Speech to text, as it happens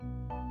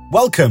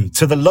Welcome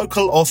to The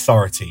Local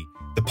Authority,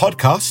 the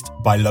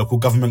podcast by Local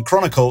Government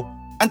Chronicle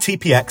and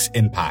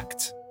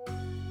TPXimpact.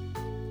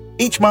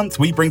 Each month,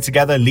 we bring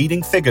together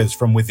leading figures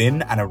from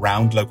within and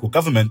around local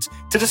government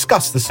to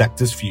discuss the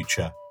sector's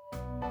future.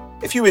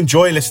 If you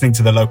enjoy listening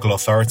to The Local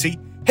Authority,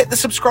 hit the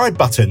subscribe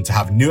button to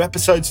have new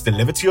episodes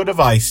delivered to your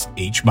device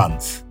each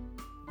month.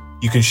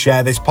 You can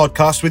share this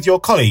podcast with your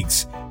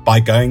colleagues by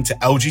going to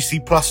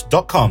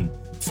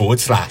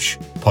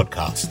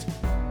lgcplus.com/podcast.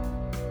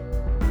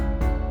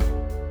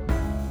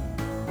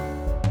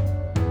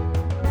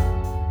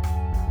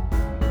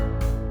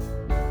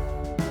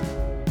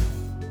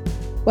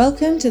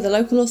 Welcome to The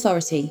Local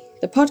Authority,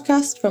 the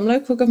podcast from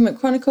Local Government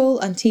Chronicle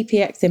and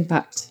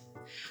TPXimpact.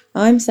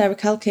 I'm Sarah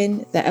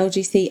Calkin, the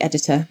LGC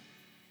editor.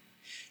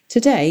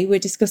 Today we're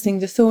discussing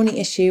the thorny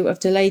issue of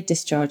delayed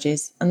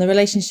discharges and the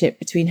relationship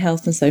between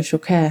health and social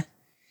care.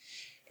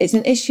 It's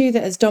an issue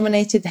that has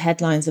dominated the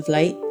headlines of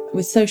late,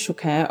 with social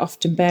care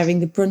often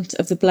bearing the brunt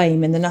of the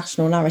blame in the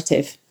national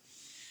narrative.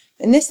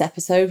 In this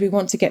episode, we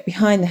want to get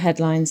behind the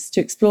headlines to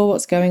explore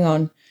what's going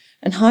on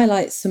and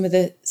highlight some of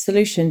the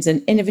solutions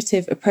and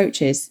innovative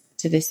approaches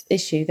to this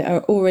issue that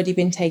are already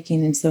been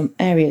taken in some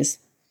areas.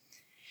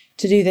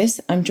 To do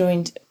this, I'm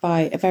joined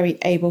by a very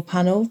able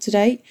panel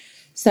today.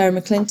 Sarah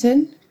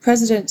McClinton,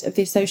 President of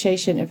the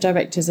Association of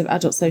Directors of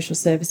Adult Social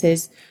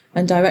Services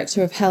and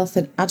Director of Health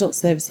and Adult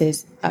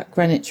Services at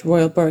Greenwich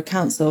Royal Borough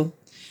Council.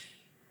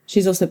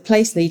 She's also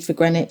Place Lead for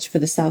Greenwich for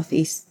the South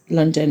East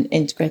London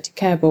Integrated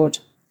Care Board.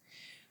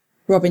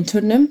 Robin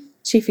Tuddenham,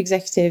 Chief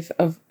Executive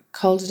of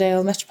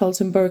Calderdale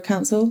Metropolitan Borough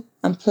Council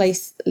and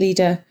Place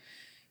Leader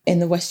in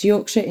the West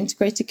Yorkshire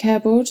Integrated Care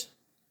Board.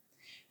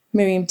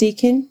 Miriam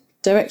Deakin,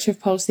 Director of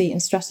Policy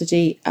and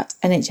Strategy at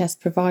NHS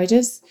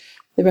Providers,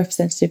 the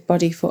representative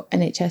body for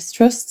NHS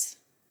trusts.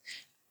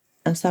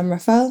 And Sam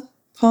Raffell,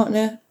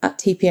 Partner at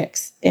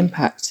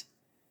TPXimpact.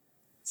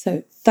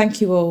 So thank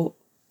you all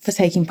for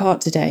taking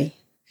part today.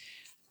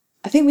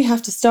 I think we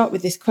have to start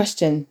with this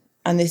question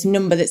and this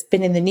number that's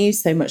been in the news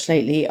so much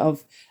lately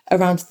of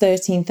around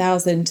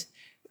 13,000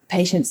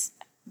 patients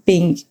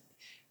being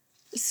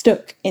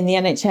stuck in the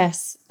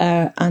NHS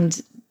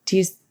and, to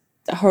use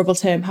a horrible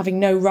term, having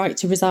no right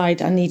to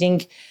reside and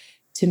needing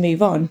to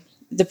move on.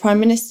 The Prime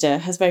Minister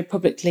has very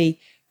publicly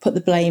put the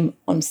blame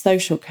on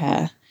social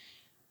care.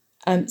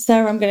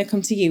 Sarah, I'm going to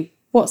come to you.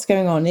 What's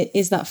going on?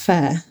 Is that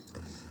fair?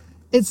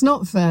 It's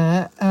not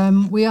fair.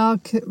 We are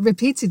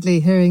repeatedly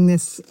hearing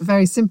this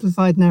very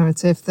simplified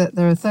narrative that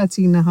there are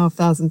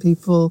 13,500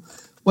 people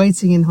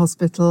waiting in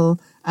hospital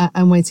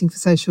and waiting for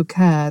social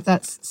care.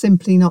 That's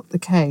simply not the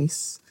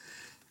case.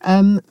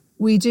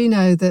 We do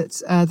know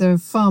that there are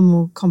far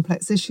more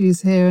complex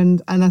issues here,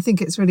 and I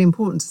think it's really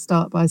important to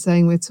start by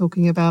saying we're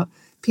talking about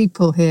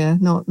people here,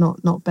 not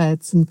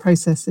beds and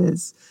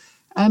processes.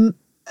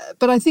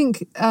 But I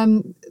think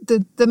the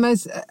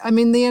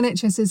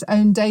NHS's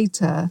own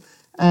data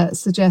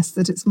suggests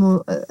that it's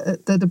more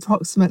that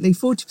approximately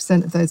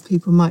 40% of those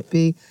people might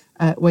be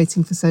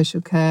waiting for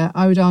social care.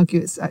 I would argue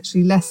it's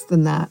actually less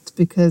than that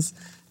because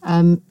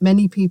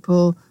many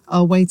people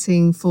are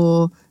waiting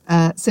for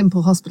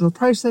simple hospital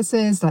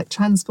processes like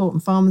transport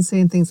and pharmacy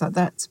and things like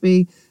that to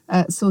be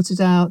sorted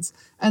out.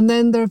 And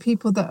then there are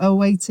people that are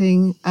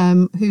waiting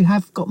who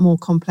have got more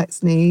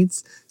complex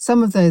needs.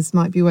 Some of those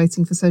might be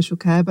waiting for social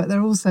care, but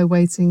they're also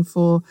waiting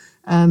for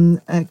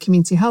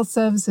community health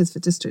services, for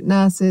district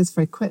nurses, for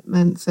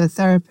equipment, for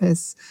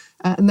therapists,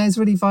 and those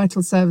really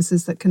vital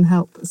services that can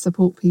help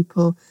support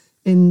people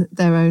in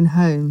their own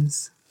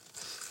homes.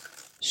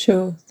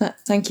 Sure.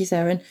 Thank you,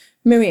 Sarah. And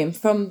Miriam,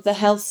 from the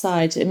health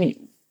side,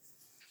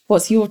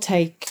 what's your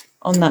take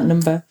on that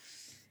number?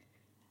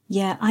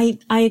 Yeah, I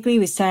agree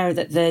with Sarah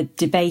that the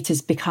debate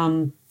has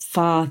become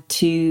far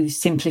too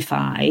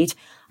simplified.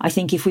 I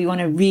think if we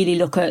want to really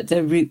look at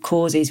the root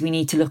causes, we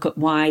need to look at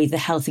why the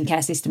health and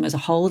care system as a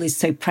whole is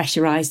so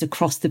pressurised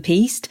across the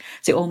piece.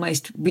 So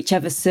almost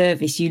whichever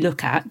service you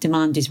look at,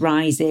 demand is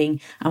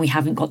rising and we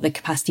haven't got the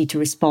capacity to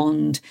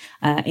respond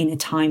in a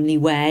timely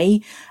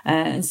way.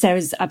 And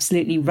Sarah's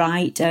absolutely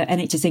right.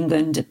 NHS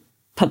England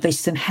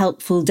published some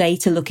helpful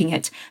data looking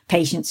at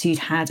patients who'd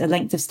had a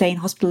length of stay in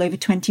hospital over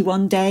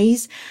 21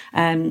 days.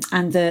 And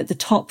the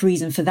top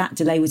reason for that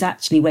delay was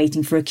actually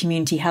waiting for a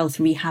community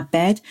health rehab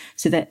bed.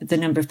 So that the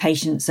number of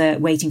patients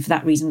waiting for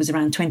that reason was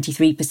around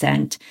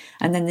 23%.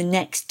 And then the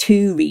next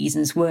two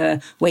reasons were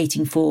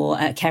waiting for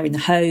care in the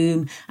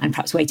home and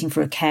perhaps waiting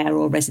for a care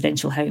or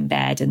residential home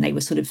bed. And they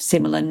were sort of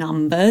similar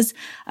numbers.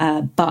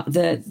 But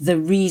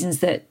the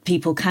reasons that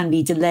people can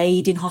be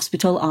delayed in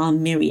hospital are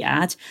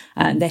myriad.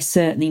 They're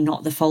certainly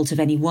not the fault of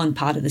any one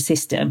part of the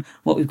system.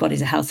 What we've got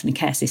is a health and a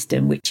care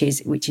system which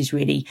is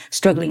really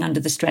struggling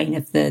under the strain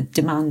of the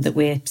demand that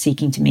we're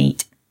seeking to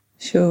meet.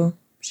 Sure,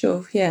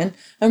 yeah.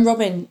 And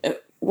Robin,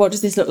 what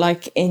does this look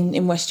like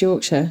in West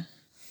Yorkshire?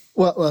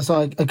 Well, so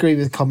I agree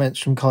with comments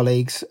from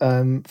colleagues,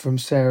 from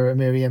Sarah and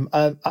Miriam.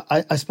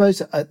 I suppose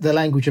the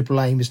language of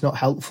blame is not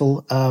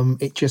helpful.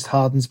 It just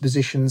hardens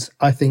positions.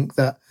 I think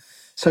that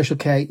social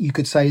care, you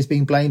could say, is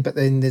being blamed, but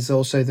then there's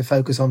also the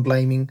focus on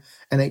blaming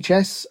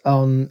NHS,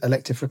 on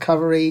elective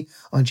recovery,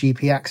 on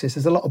GP access.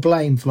 There's a lot of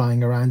blame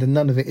flying around and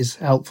none of it is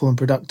helpful and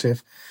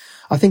productive.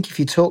 I think if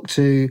you talk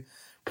to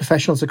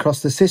professionals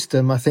across the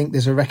system, I think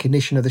there's a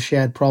recognition of the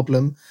shared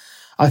problem.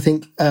 I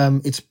think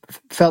it's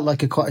felt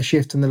like quite a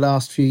shift in the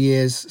last few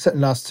years,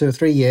 certainly the last 2 or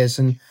 3 years,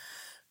 and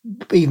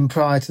even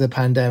prior to the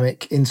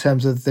pandemic, in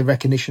terms of the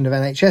recognition of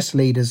NHS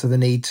leaders of the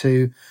need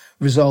to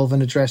resolve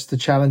and address the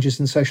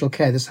challenges in social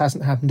care. This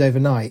hasn't happened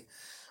overnight.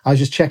 I was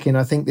just checking.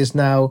 I think there's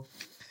now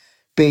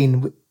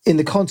been, in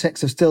the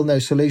context of still no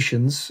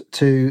solutions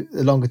to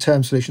the longer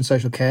term solution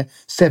social care,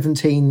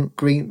 17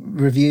 green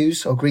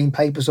reviews or green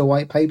papers or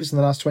white papers in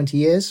the last 20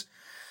 years,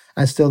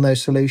 and still no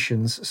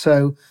solutions.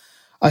 So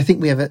I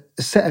think we have a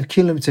set of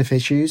cumulative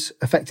issues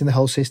affecting the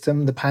whole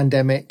system: the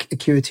pandemic,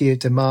 acuity of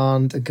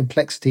demand and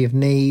complexity of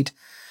need,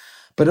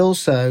 but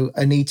also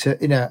a need to,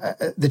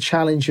 the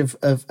challenge of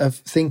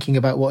thinking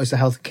about what is the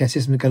healthcare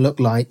system going to look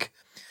like,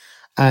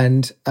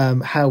 and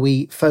how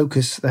we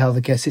focus the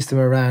healthcare system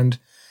around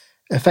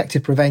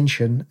effective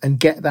prevention and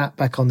get that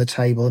back on the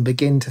table and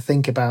begin to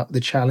think about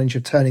the challenge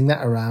of turning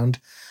that around,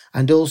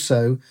 and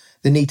also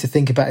the need to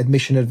think about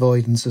admission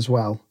avoidance as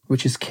well,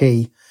 which is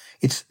key.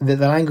 It's the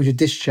language of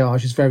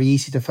discharge is very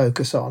easy to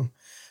focus on,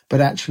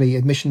 but actually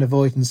admission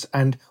avoidance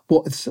and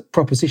what the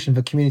proposition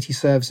for community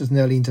services and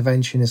early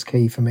intervention is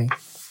key for me.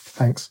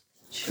 Thanks.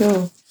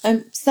 Sure.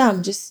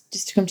 Sam, just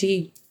to come to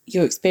you,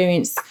 your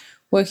experience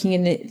working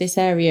in this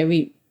area,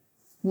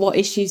 what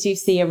issues do you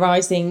see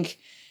arising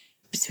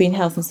between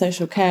health and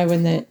social care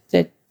when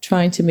they're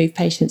trying to move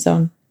patients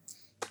on?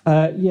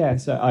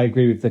 So I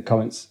agree with the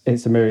comments.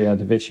 It's a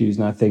myriad of issues,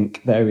 and I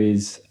think there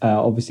is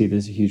obviously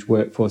there's a huge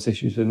workforce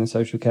issues within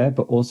social care,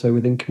 but also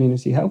within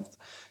community health.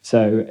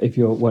 So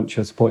once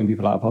you're supporting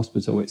people out of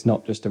hospital, it's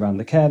not just around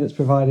the care that's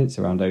provided; it's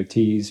around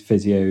OTs,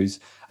 physios,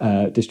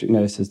 district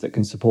nurses that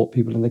can support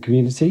people in the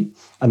community,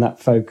 and that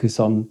focus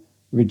on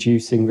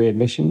reducing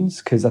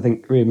readmissions, because I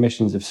think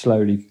readmissions have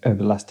slowly over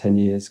the last 10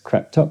 years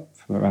crept up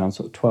from around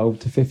sort of 12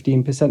 to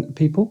 15% of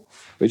people,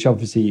 which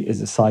obviously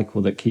is a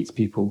cycle that keeps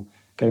people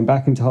going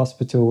back into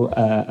hospital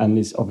and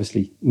is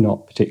obviously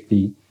not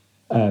particularly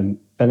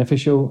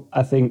beneficial.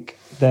 I think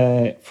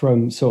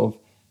from sort of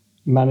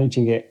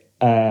managing it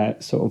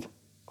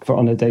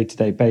on a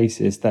day-to-day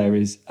basis, there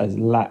is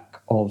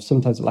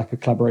sometimes a lack of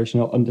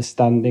collaboration or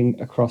understanding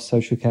across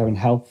social care and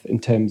health in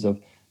terms of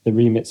the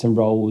remits and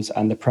roles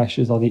and the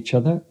pressures on each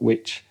other,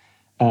 which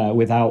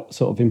without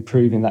sort of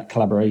improving that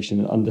collaboration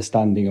and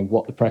understanding of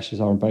what the pressures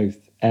are in both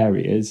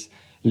areas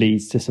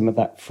leads to some of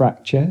that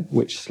fracture,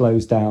 which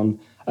slows down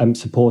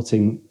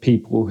supporting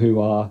people who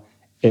are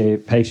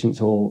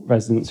patients or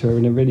residents who are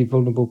in a really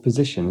vulnerable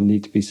position and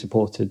need to be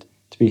supported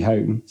to be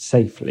home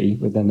safely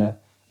within a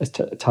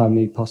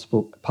timely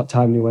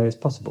way as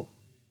possible.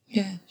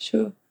 Yeah,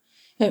 sure.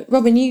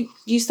 Robin,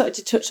 you started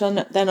to touch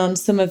on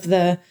some of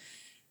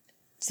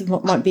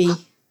what might be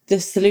the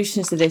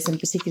solutions to this, and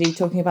particularly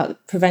talking about the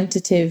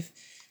preventative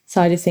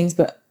side of things.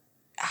 But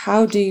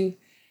how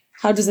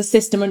does a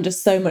system under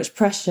so much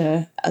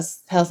pressure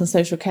as health and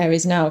social care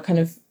is now kind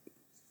of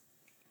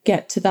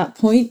get to that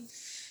point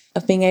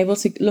of being able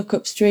to look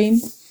upstream?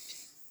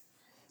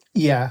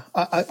 Yeah,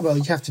 well,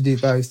 you have to do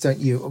both, don't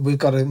you? We've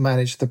got to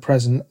manage the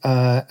present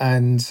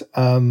and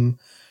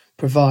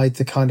provide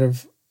the kind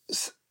of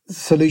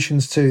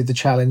solutions to the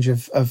challenge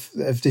of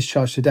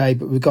discharge today,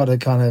 but we've got to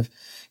kind of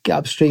get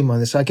upstream on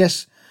this. I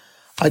guess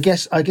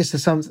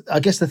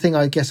the thing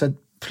I'd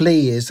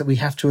plea is that we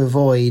have to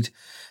avoid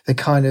the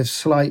kind of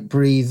slight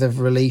breathe of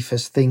relief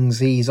as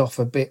things ease off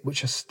a bit,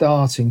 which are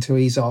starting to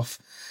ease off,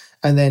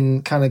 and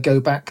then kind of go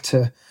back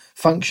to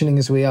functioning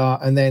as we are,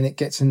 and then it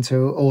gets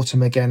into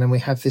autumn again, and we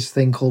have this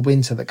thing called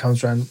winter that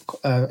comes around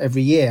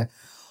every year.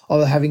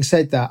 Although having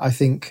said that, I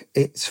think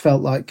it's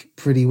felt like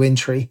pretty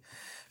wintry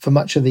for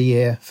much of the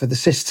year for the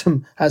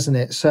system, hasn't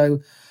it?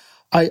 So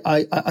I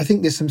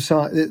think there's some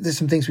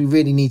things we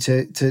really need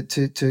to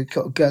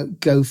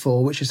go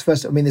for, which is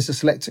first, there's a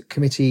select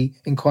committee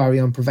inquiry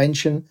on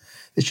prevention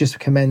that's just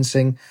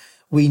commencing.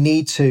 We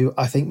need to,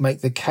 I think,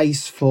 make the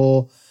case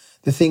for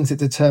the things that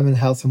determine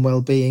health and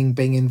well-being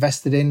being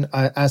invested in.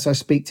 As I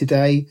speak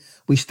today,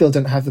 we still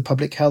don't have the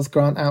public health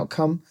grant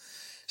outcome.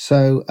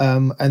 So,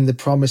 and the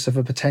promise of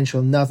a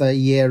potential another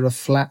year of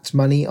flat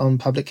money on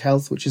public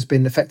health, which has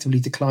been effectively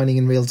declining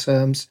in real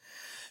terms.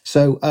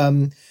 So,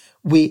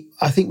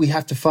 I think we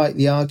have to fight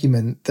the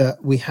argument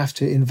that we have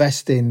to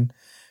invest in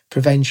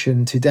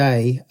prevention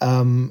today,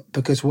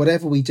 because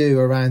whatever we do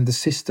around the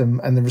system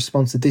and the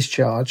response to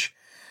discharge,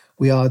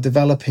 we are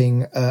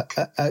developing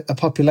a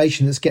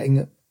population that's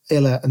getting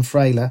iller and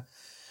frailer,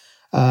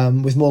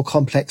 with more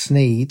complex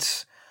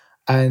needs,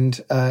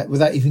 and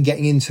without even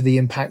getting into the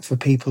impact for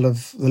people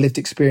of the lived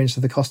experience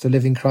of the cost of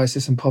living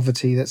crisis and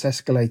poverty that's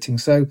escalating.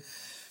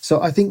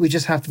 So I think we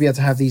just have to be able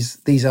to have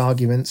these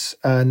arguments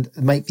and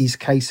make these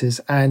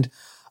cases and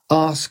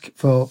ask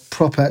for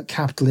proper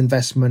capital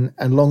investment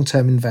and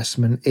long-term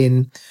investment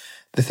in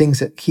the things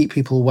that keep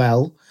people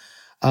well,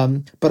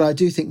 But I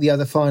do think the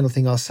other final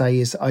thing I'll say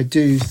is I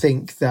do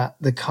think that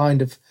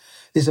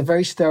there's a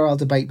very sterile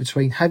debate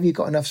between have you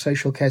got enough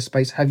social care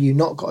space, have you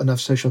not got enough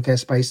social care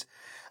space,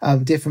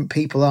 different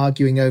people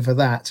arguing over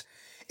that.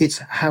 It's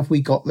have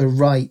we got the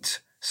right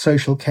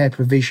social care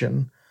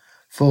provision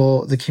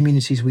for the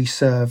communities we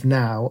serve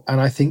now?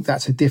 And I think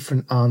that's a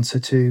different answer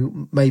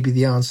to maybe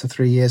the answer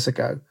 3 years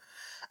ago.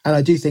 And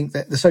I do think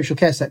that the social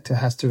care sector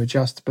has to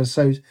adjust, but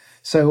so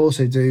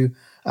also do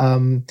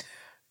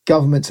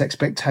government's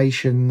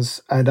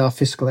expectations and our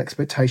fiscal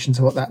expectations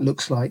of what that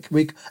looks like.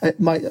 We're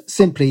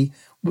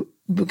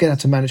going to have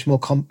to manage more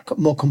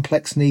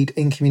complex need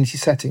in community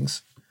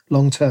settings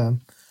long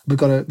term. We've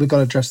got to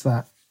address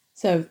that.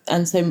 So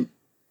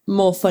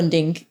more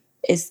funding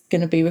is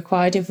going to be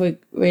required if we're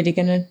really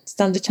going to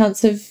stand a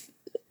chance of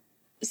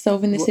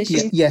solving this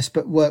issue. Yes,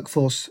 but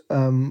workforce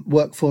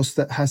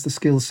that has the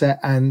skill set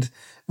and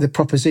the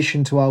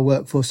proposition to our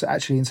workforce that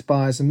actually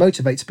inspires and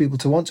motivates people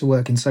to want to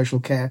work in social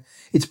care.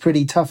 It's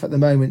pretty tough at the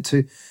moment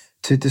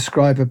to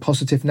describe a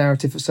positive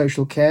narrative of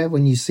social care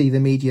when you see the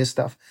media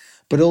stuff,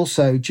 but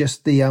also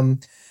just the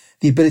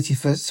ability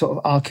for sort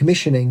of our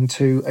commissioning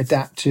to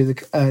adapt to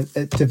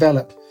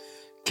develop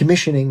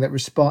commissioning that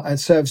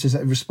services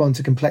that respond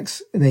to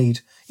complex need.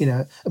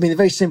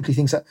 Very simply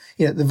things like,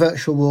 the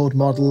virtual ward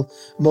model,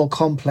 more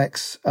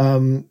complex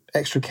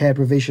extra care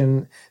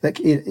provision.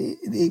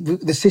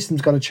 The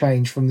system's got to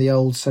change from the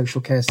old social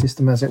care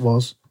system as it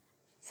was.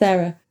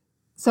 Sarah.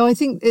 So I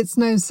think it's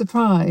no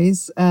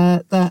surprise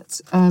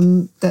that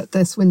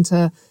this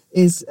winter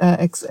is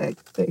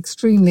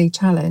extremely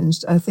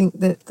challenged. I think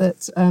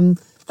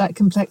that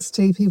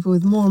complexity, people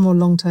with more and more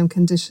long-term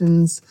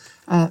conditions,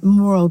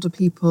 more older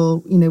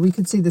people, we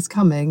could see this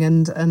coming.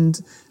 And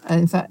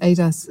in fact,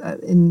 ADASS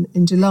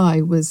in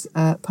July was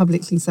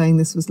publicly saying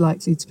this was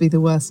likely to be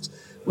the worst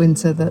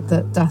winter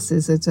that DASS,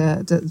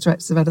 the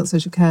Directors of Adult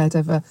Social Care, had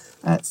ever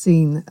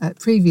seen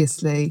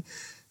previously.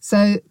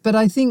 So, but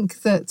I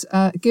think that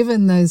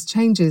given those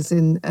changes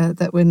in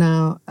that we're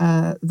now,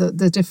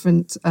 the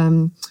different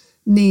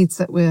needs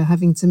that we're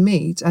having to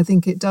meet, I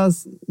think it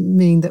does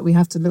mean that we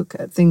have to look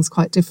at things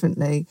quite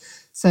differently.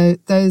 So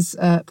those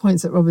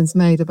points that Robin's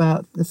made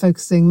about the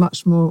focusing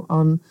much more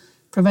on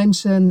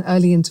prevention,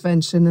 early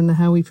intervention, and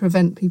how we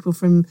prevent people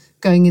from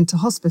going into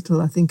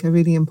hospital, I think are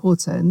really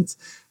important.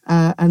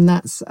 And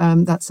that's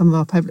some of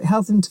our public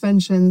health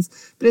interventions.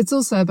 But it's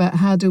also about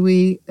how do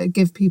we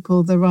give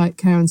people the right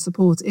care and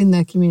support in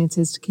their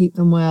communities to keep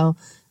them well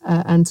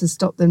and to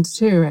stop them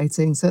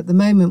deteriorating. So at the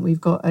moment,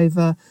 we've got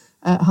over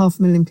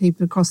 500,000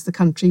 people across the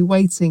country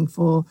waiting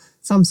for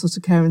some sort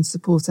of care and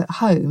support at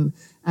home.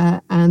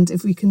 And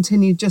if we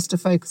continue just to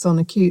focus on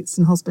acutes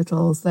and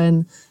hospitals,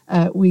 then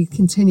we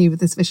continue with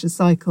this vicious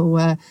cycle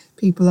where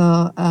people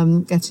are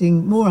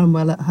getting more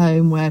unwell at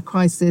home, where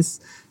crisis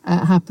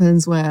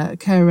happens, where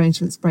care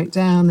arrangements break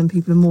down, and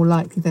people are more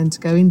likely then to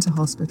go into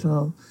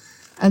hospital.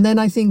 And then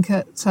I think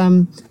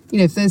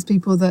if there's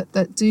people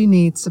that do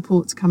need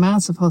support to come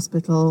out of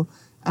hospital,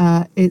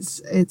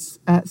 it's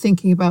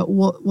thinking about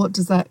what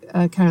does that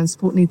care and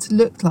support need to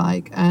look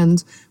like.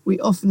 And we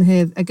often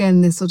hear,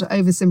 again, this sort of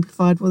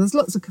oversimplified, well, there's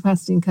lots of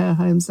capacity in care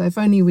homes, so if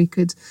only we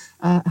could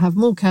have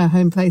more care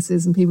home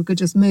places and people could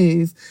just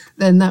move,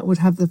 then that would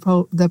have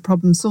the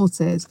problem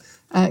sorted.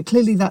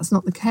 Clearly that's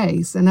not the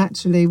case, and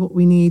actually what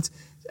we need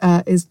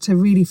is to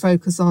really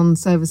focus on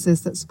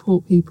services that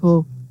support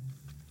people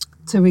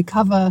to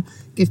recover,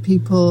 give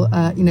people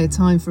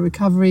time for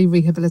recovery,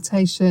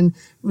 rehabilitation,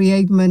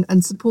 reablement,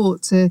 and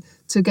support to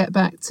get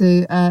back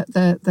to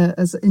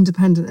as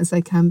independent as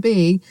they can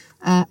be,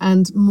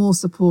 and more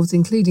support,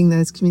 including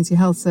those community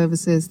health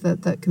services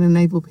that can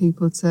enable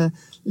people to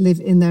live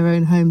in their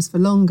own homes for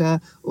longer,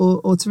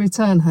 or to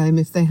return home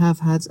if they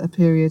have had a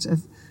period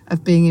of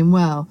being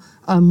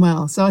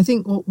unwell. So I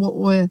think what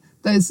we're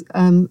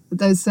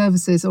those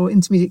services, or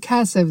intermediate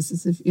care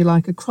services, if you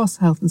like, across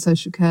health and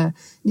social care,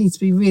 need to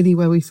be really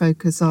where we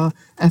focus our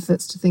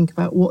efforts to think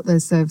about what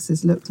those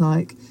services look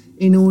like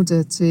in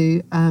order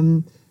to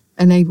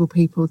enable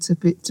people to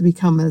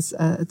become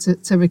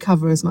to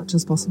recover as much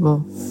as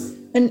possible.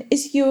 And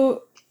is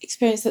your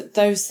experience that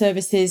those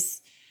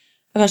services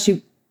have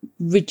actually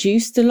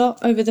reduced a lot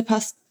over the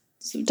past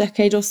sort of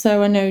decade or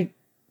so? I know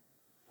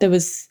there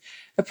was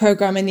a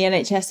programme in the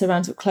NHS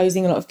around sort of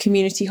closing a lot of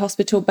community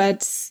hospital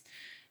beds.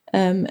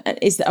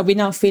 Are we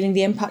now feeling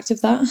the impact of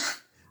that?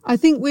 I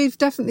think we've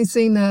definitely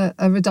seen a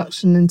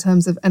reduction in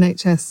terms of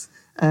NHS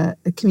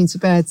community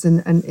beds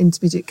and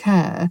intermediate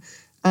care.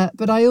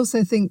 But I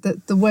also think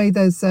that the way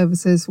those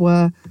services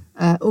were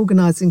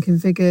organised and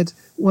configured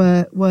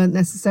weren't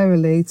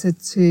necessarily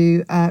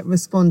to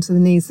respond to the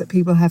needs that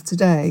people have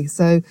today.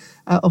 So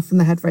often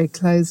they had very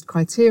closed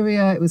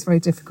criteria. It was very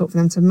difficult for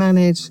them to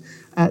manage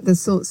the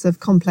sorts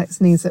of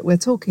complex needs that we're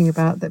talking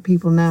about that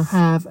people now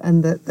have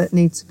and that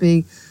need to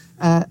be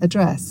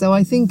addressed. So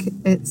I think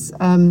it's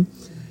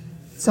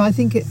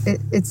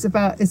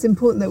it's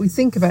important that we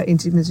think about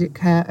intermediate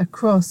care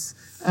across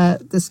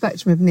the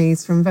spectrum of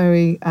needs, from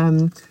very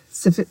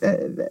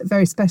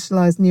very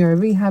specialised neuro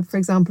rehab, for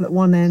example, at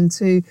one end,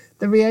 to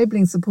the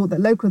re-abling support that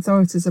local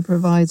authorities are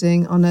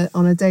providing on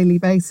a daily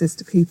basis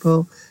to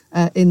people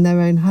in their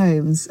own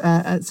homes.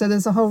 So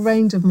there's a whole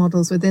range of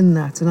models within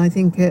that, and I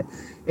think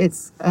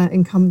it's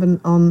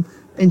incumbent on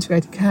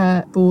integrated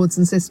care boards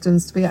and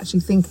systems to be actually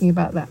thinking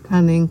about that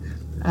planning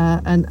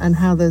and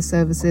how those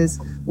services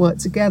work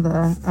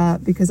together,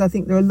 because I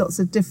think there are lots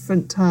of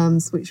different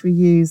terms which we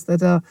use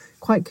that are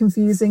quite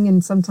confusing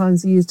and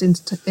sometimes used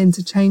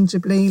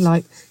interchangeably,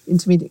 like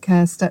intermediate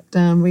care, step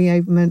down,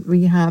 reablement,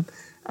 rehab.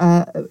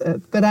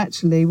 But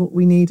actually what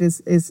we need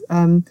is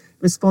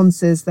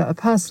responses that are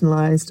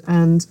personalised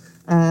and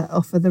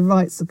offer the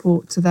right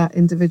support to that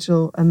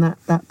individual and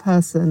that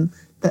person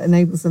that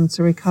enables them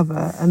to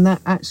recover. And that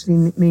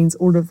actually means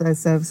all of those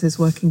services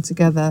working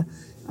together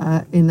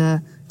in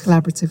a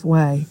collaborative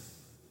way.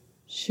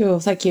 Sure,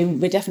 thank you.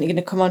 We're definitely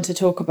going to come on to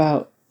talk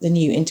about the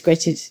new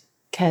integrated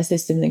care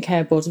system and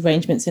care board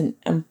arrangements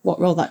and what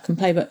role that can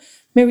play. But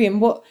Miriam,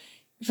 what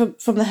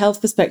from the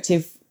health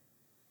perspective,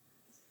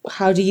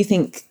 how do you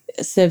think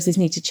services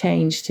need to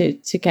change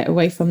to get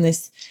away from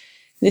this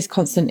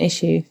constant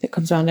issue that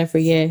comes around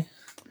every year?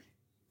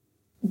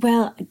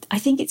 Well, I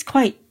think it's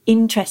quite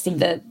interesting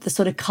the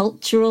sort of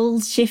cultural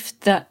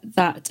shift that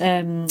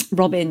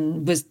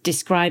Robin was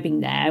describing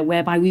there,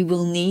 whereby we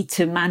will need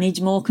to manage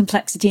more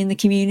complexity in the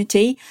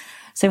community.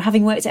 So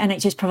having worked at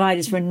NHS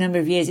Providers for a number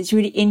of years, it's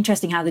really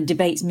interesting how the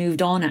debate's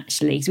moved on,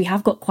 actually, because we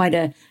have got quite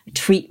a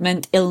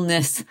treatment,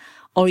 illness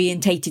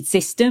orientated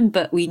system,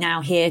 but we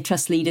now hear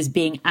trust leaders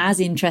being as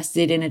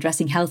interested in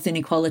addressing health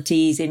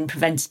inequalities, in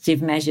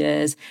preventative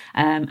measures.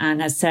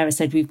 And as Sarah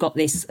said, we've got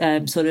this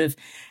sort of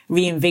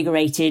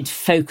reinvigorated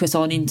focus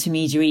on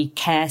intermediary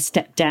care,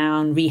 step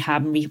down,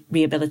 rehab and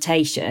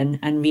rehabilitation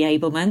and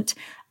reablement,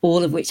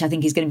 all of which I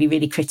think is going to be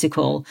really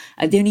critical.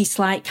 The only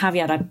slight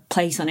caveat I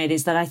place on it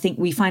is that I think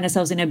we find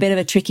ourselves in a bit of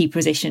a tricky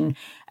position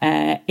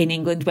in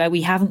England, where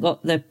we haven't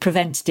got the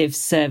preventative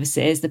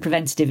services, the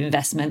preventative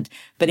investment,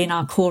 but in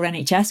our core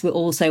NHS, we're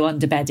also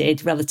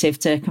underbedded relative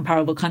to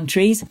comparable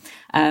countries.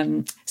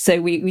 So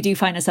we do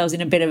find ourselves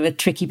in a bit of a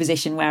tricky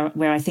position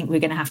where I think we're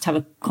going to have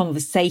a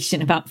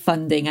conversation about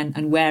funding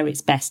and where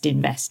it's best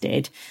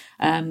invested.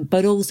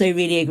 But also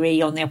really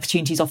agree on the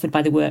opportunities offered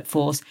by the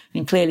workforce. I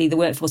mean, clearly the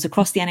workforce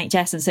across the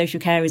NHS and social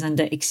care is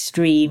under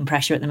extreme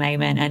pressure at the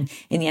moment. And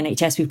in the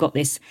NHS, we've got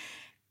this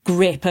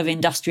grip of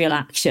industrial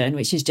action,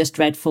 which is just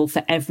dreadful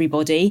for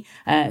everybody.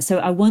 So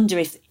I wonder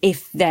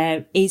if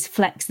there is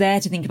flex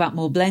there to think about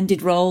more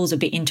blended roles. I'd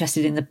be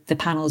interested in the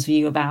panel's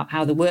view about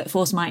how the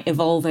workforce might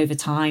evolve over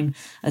time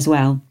as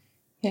well.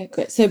 Yeah,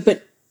 great. So,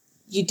 but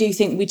you do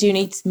think we do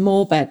need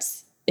more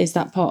beds? Is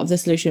that part of the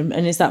solution?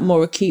 And is that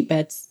more acute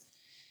beds?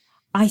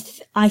 I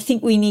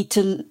think we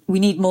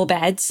need more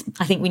beds.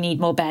 I think we need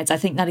more beds. I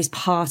think that is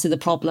part of the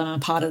problem and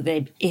part of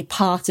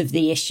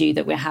the issue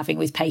that we're having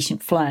with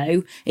patient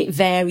flow. It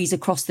varies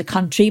across the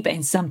country, but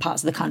in some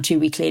parts of the country,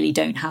 we clearly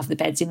don't have the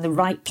beds in the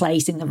right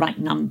place, in the right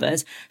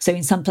numbers. So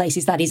in some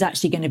places, that is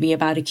actually going to be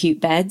about acute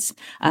beds.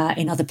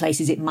 In other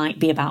places, it might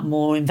be about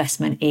more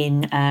investment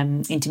in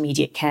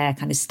intermediate care,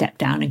 kind of step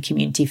down and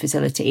community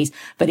facilities.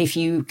 But if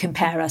you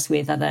compare us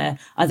with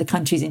other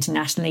countries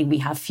internationally, we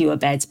have fewer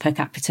beds per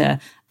capita,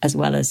 as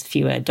well as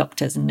fewer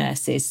doctors and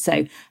nurses.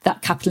 So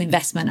that capital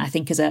investment, I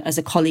think, as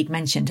a colleague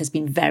mentioned, has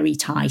been very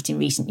tight in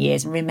recent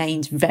years and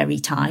remains very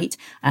tight.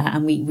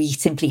 And we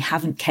simply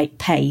haven't kept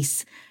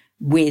pace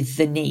with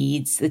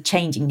the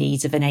changing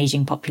needs of an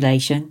ageing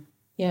population.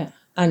 Yeah.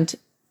 And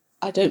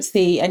I don't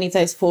see any of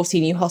those 40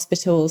 new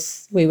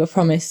hospitals we were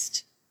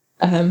promised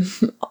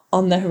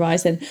on the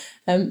horizon.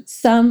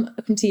 Sam,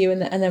 I'll come to you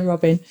and then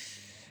Robin.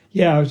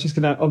 Yeah, I was just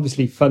going to,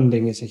 obviously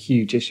funding is a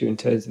huge issue in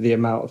terms of the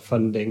amount of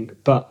funding,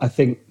 but I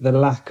think the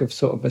lack of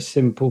sort of a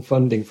simple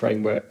funding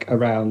framework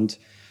around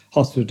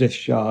hospital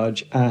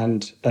discharge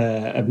and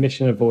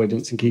admission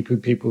avoidance and keeping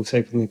people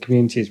safe in the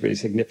community is really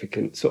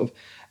significant. Sort of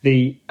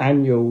the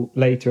annual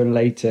later and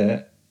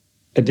later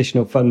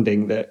additional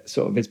funding that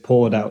sort of is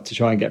poured out to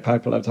try and get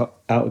people out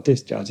of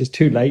discharge is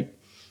too late,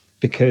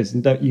 because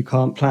you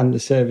can't plan the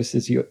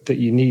services that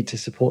you need to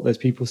support those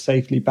people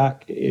safely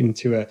back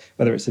into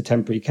whether it's a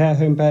temporary care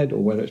home bed or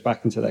whether it's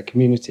back into their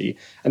community.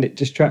 And it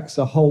distracts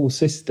the whole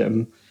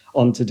system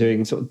onto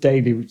doing sort of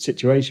daily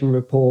situation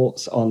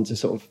reports, onto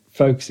sort of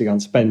focusing on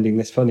spending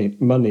this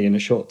money in a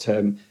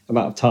short-term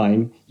amount of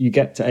time. You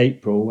get to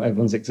April,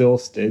 everyone's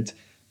exhausted,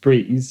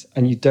 breathes,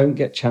 and you don't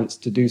get a chance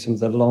to do some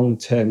of the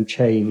long-term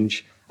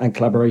change and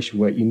collaboration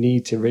work you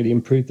need to really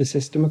improve the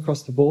system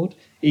across the board.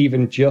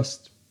 Even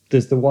just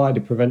there's the wider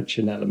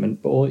prevention element,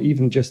 or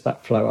even just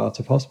that flow out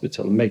of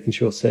hospital and making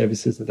sure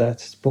services are there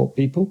to support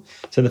people.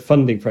 So the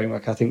funding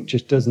framework, I think,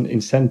 just doesn't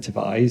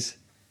incentivise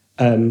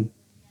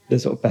the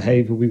sort of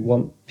behaviour we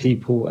want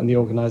people and the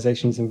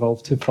organisations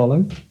involved to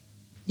follow.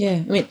 Yeah,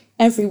 I mean,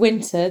 every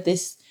winter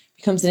this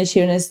becomes an issue.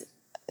 And as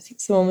I think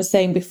someone was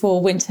saying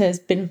before, winter has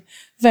been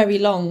very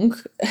long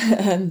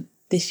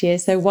this year.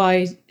 So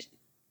why should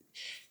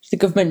the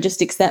government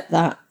just accept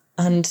that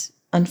and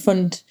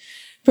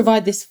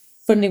provide this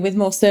funding with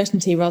more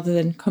certainty rather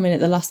than coming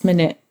at the last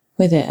minute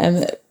with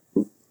it.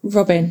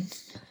 Robin?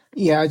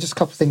 Yeah, just a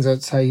couple of things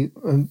I'd say,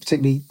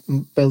 particularly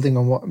building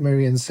on what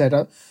Miriam said.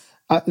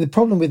 The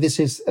problem with this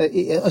is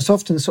it's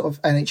often sort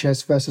of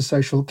NHS versus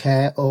social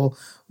care, or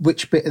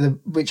which bit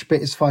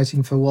is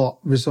fighting for what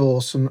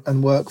resource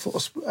and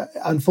workforce.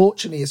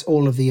 Unfortunately, it's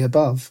all of the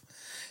above.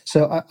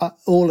 So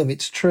all of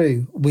it's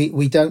true.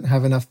 We don't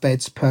have enough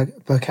beds per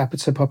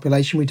capita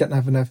population. We don't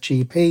have enough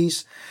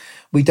GPs.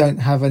 We don't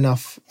have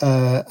enough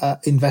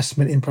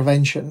investment in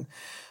prevention.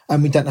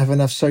 And we don't have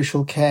enough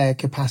social care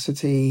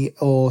capacity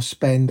or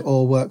spend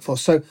or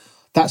workforce. So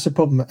that's a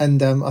problem.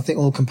 And I think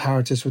all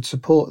comparators would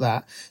support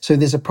that. So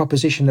there's a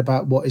proposition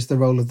about what is the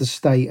role of the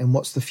state and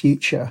what's the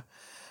future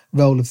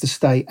role of the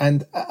state.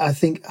 And I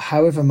think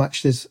however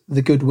much there's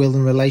the goodwill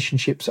and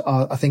relationships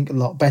are, I think, a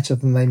lot better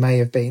than they may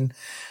have been.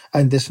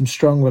 And there's some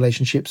strong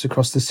relationships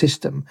across the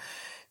system.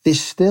 There's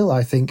still,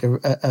 I think,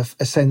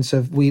 a sense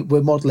of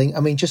we're modelling,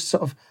 just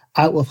sort of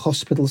out of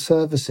hospital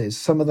services,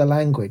 some of the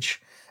language,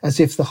 as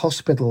if the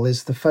hospital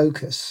is the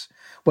focus,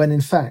 when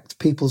in fact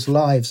people's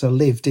lives are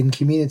lived in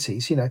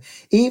communities.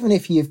 Even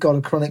if you've got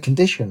a chronic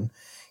condition,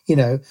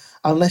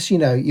 unless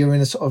you're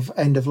in a sort of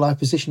end of life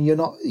position,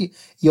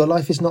 your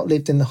life is not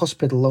lived in the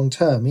hospital long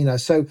term.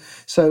 So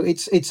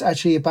it's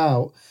actually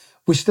about,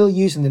 we're still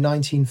using the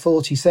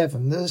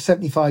 1947, the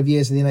 75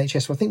 years of the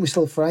NHS. I think we're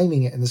still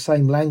framing it in the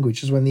same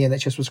language as when the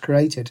NHS was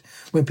created,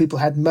 when people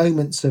had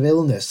moments of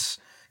illness,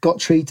 got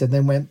treated,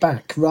 then went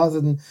back, rather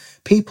than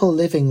people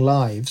living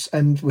lives,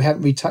 and we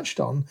haven't really touched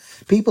on,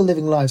 people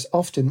living lives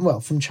often,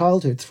 from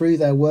childhood through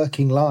their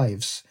working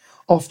lives,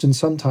 often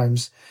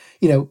sometimes,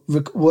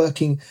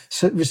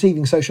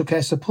 receiving social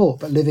care support,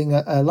 but living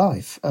a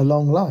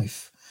long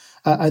life.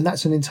 And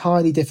that's an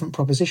entirely different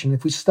proposition.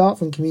 If we start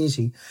from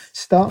community,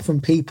 start from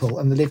people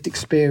and the lived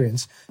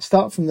experience,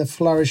 start from the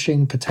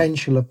flourishing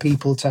potential of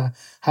people to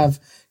have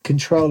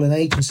control and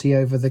agency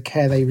over the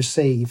care they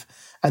receive,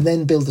 and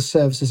then build the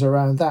services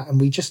around that. And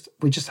we just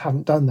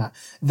haven't done that.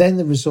 Then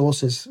the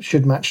resources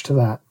should match to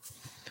that.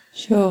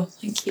 Sure,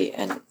 thank you.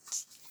 And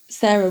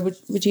Sarah,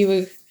 would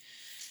you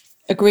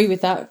agree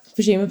with that,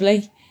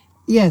 presumably?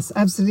 Yes,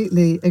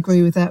 absolutely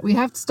agree with that. We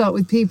have to start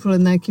with people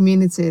and their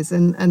communities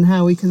and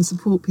how we can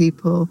support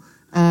people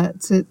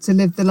to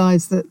live the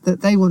lives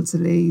that they want to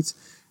lead.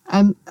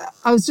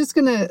 I was just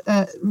going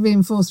to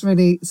reinforce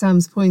really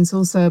Sam's points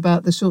also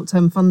about the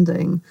short-term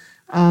funding.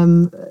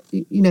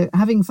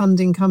 Having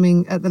funding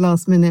coming at the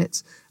last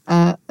minute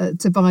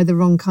to buy the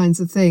wrong kinds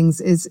of things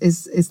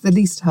is the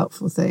least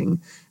helpful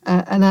thing.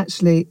 And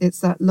actually, it's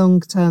that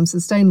long-term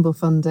sustainable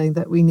funding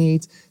that we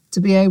need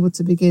to be able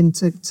to begin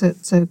to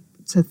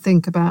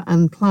think about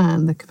and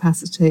plan the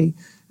capacity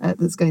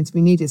that's going to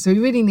be needed. So we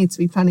really need to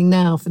be planning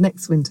now for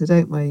next winter,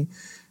 don't we?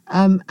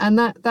 And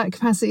that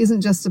capacity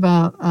isn't just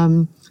about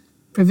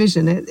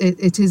provision,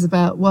 it is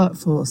about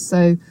workforce.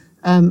 So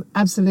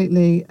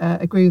absolutely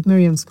agree with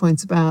Miriam's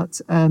point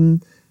about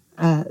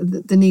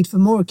the need for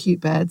more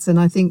acute beds. And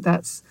I think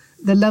that's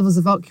the levels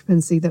of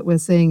occupancy that we're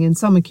seeing in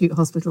some acute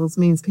hospitals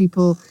means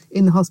people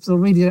in the hospital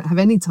really don't have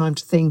any time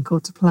to think or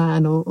to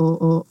plan or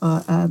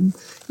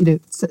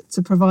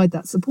to provide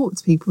that support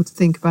to people to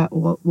think about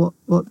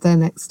what their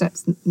next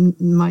steps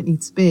might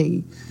need to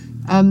be.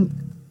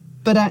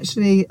 But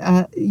actually,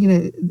 that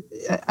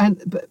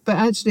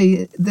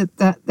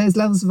those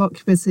levels of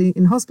occupancy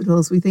in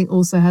hospitals, we think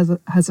also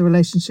has a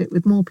relationship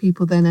with more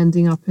people then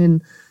ending up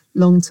in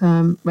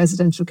long-term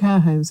residential care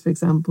homes, for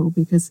example,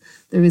 because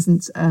there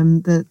isn't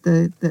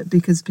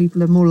because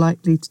people are more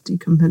likely to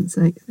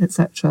decompensate,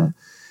 etc.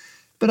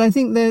 But I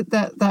think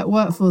that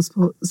workforce,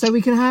 so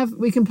we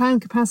can plan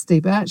capacity,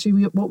 but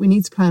actually what we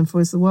need to plan for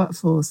is the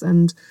workforce,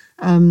 and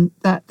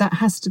that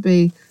has to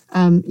be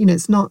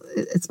it's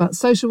about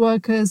social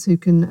workers who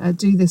can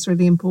do this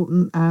really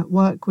important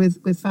work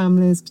with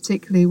families,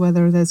 particularly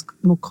whether there's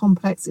more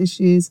complex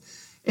issues.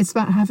 It's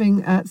about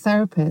having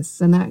therapists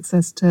and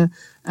access to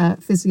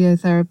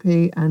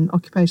physiotherapy and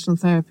occupational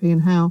therapy,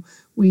 and how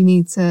we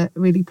need to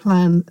really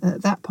plan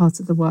that part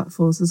of the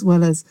workforce, as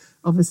well as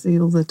obviously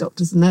all the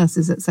doctors and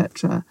nurses,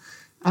 etc.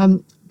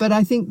 But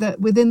I think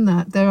that within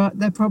that,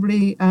 they're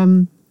probably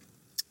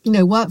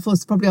workforce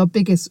is probably our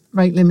biggest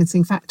rate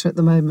limiting factor at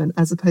the moment,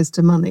 as opposed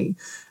to money.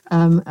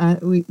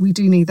 We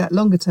do need that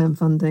longer term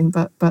funding,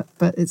 but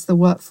it's the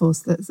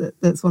workforce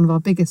that's one of our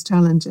biggest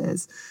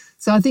challenges.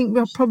 So I think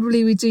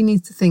we do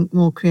need to think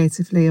more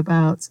creatively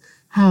about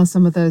how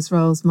some of those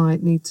roles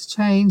might need to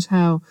change,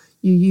 how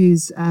you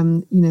use,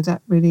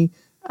 that really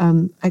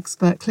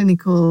expert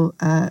clinical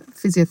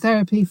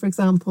physiotherapy, for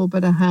example,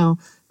 but how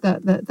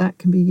that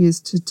can be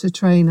used to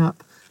train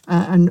up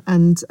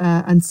and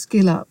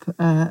skill up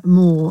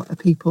more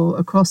people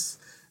across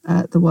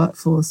the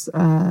workforce,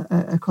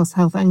 across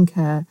health and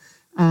care.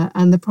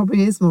 And there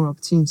probably is more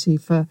opportunity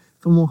for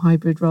more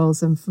hybrid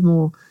roles and for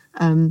more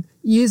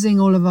using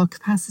all of our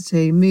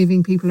capacity,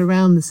 moving people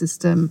around the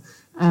system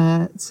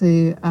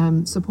to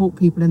support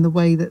people in the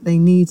way that they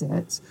need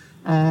it.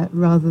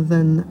 rather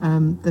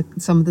than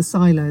some of the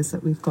silos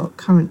that we've got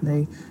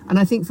currently. And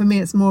I think for me,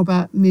 it's more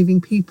about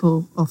moving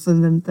people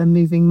often than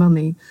moving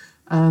money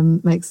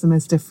makes the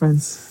most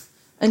difference.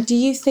 And do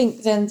you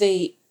think then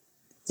the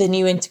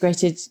new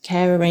integrated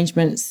care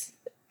arrangements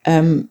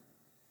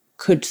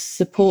could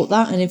support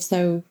that? And if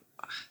so,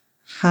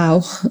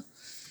 how?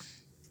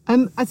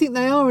 I think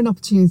they are an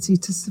opportunity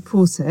to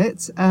support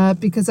it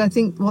because I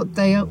think what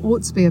they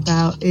ought to be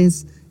about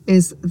is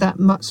that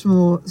much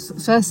more,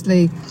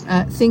 firstly,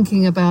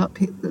 thinking about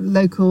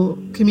local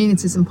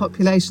communities and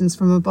populations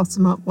from a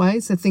bottom-up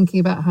way. So thinking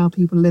about how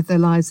people live their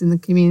lives in the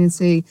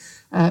community,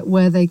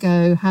 where they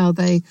go, how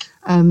they,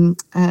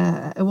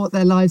 what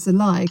their lives are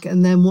like,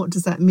 and then what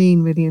does that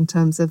mean really in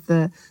terms of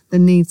the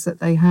needs that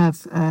they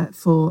have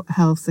for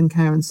health and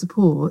care and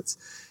support.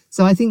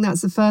 So I think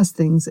that's the first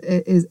thing,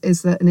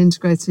 is that an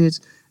integrated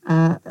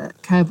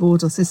care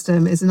board or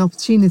system is an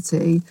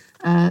opportunity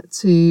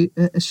to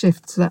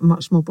shift to that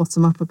much more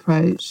bottom-up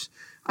approach.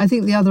 I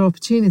think the other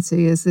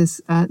opportunity is this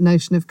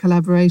notion of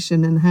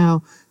collaboration and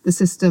how the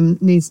system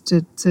needs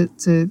to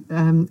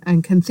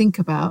and can think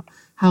about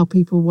how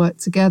people work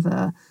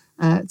together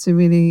to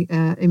really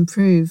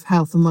improve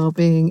health and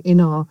well-being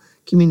in our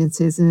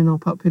communities and in our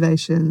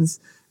populations,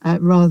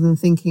 rather than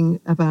thinking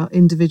about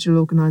individual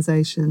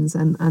organisations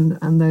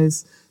and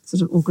those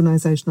sort of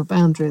organisational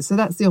boundaries. So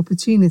that's the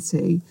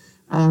opportunity,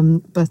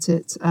 but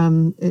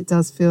it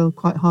does feel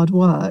quite hard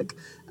work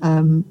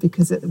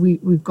because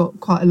we've got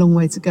quite a long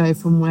way to go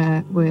from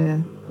where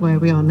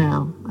we are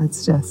now, I'd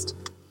suggest.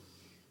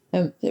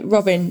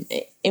 Robin,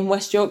 in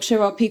West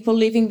Yorkshire, are people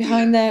leaving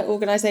behind their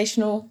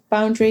organisational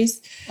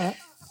boundaries?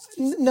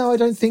 No, I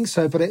don't think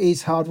so, but it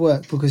is hard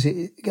work because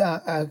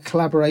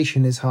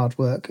collaboration is hard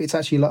work. It's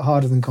actually a lot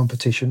harder than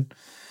competition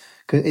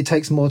because it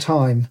takes more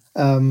time.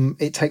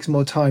 It takes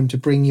more time to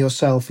bring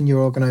yourself and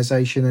your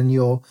organisation and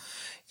your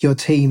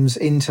teams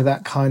into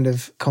that kind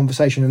of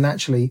conversation. And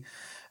actually,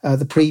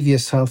 the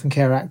previous Health and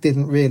Care Act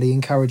didn't really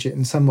encourage it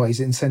in some ways.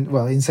 It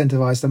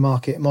incentivised the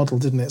market model,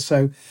 didn't it?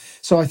 So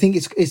I think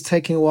it's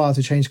taking a while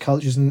to change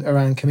cultures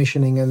around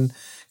commissioning, and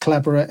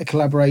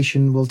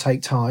collaboration will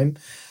take time.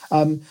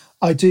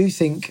 I do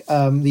think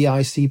the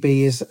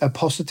ICB is a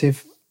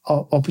positive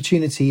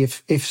opportunity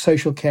if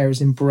social care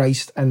is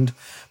embraced and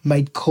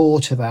made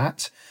core to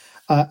that,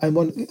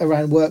 and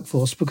around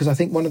workforce, because I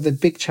think one of the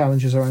big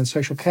challenges around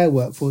social care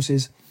workforce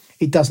is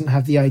it doesn't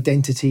have the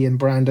identity and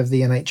brand of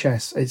the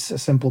NHS. It's a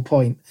simple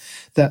point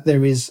that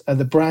there is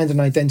the brand and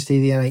identity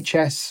of the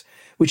NHS,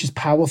 which is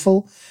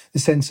powerful, the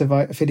sense of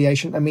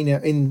affiliation. I mean,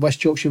 in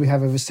West Yorkshire, we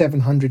have over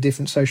 700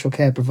 different social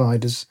care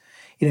providers,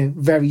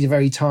 very,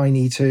 very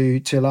tiny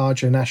to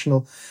larger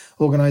national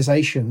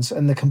organisations,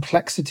 and the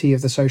complexity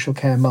of the social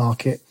care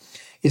market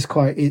is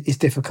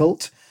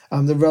difficult.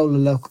 The role of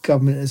local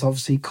government is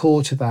obviously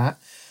core to that,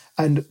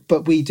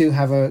 but we do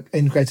have an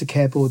integrated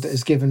care board that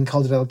has given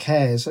Calderdale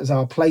Cares as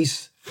our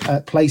place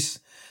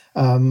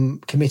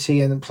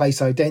committee and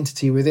place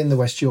identity within the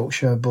West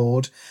Yorkshire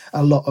board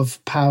a lot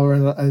of power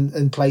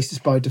and places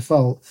by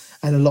default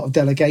and a lot of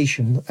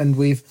delegation, and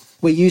we're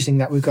using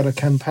that. We've got a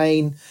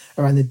campaign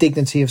around the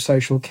dignity of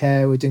social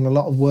care. We're doing a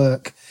lot of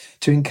work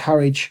to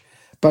encourage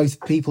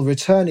both people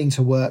returning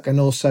to work and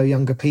also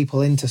younger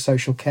people into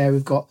social care.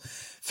 We've got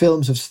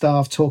films of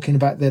staff talking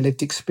about their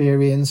lived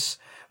experience.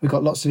 We've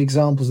got lots of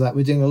examples of that.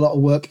 We're doing a lot of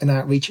work and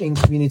outreach in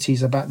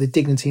communities about the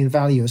dignity and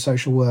value of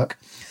social work.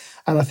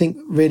 And I think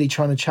really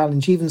trying to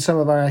challenge even some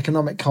of our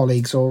economic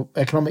colleagues or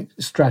economic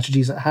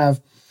strategies that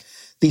have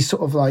these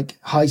sort of like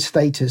high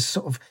status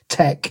sort of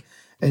tech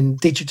and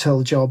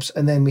digital jobs.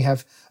 And then we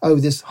have,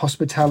 this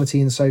hospitality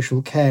and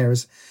social care,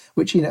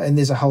 which, and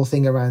there's a whole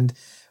thing around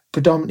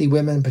predominantly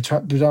women,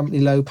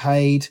 predominantly low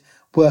paid,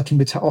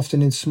 working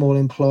often in small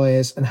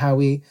employers, and how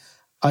we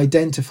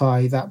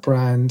identify that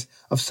brand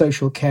of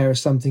social care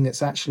as something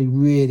that's actually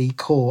really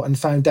core and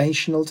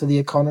foundational to the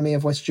economy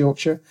of West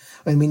Yorkshire.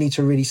 And we need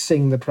to really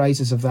sing the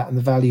praises of that and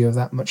the value of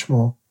that much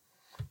more.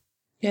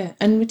 Yeah,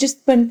 and just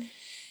when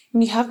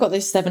you have got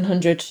those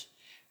 700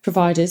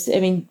 providers, I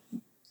mean,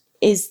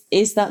 is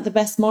that the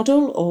best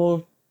model,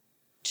 or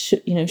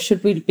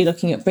should we be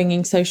looking at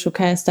bringing social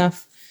care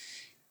staff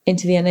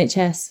into the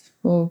NHS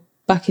or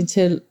back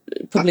into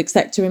public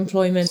sector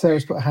employment?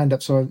 Sarah's put a hand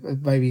up, so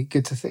it may be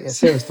good to think.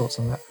 Sarah's thoughts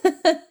on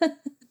that.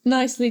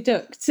 Nicely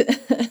ducked.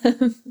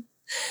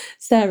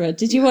 Sarah,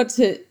 did you want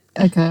to?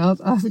 Okay, I'll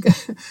go.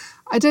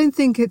 I don't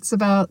think it's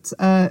about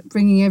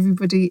bringing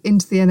everybody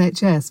into the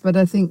NHS, but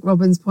I think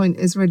Robin's point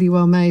is really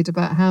well made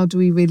about how do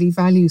we really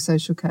value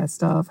social care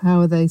staff? How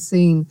are they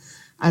seen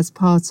as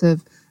part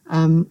of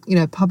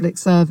public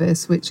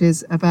service, which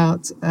is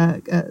about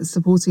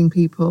supporting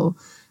people?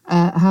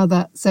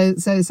 So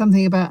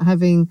something about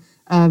having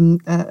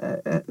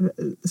a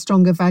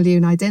stronger value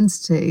and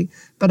identity.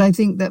 But I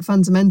think that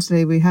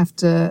fundamentally we have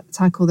to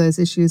tackle those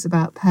issues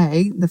about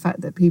pay, the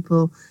fact that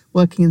people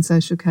working in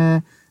social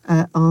care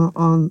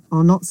are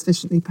not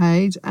sufficiently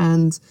paid,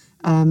 and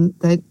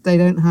They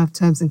don't have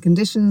terms and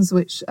conditions,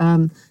 which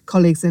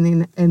colleagues in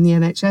the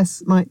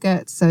NHS might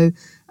get. So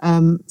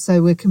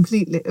we're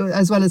completely,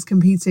 as well as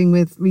competing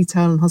with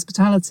retail and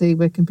hospitality,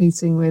 we're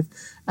competing with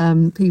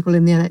people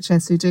in the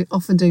NHS who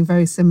often doing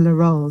very similar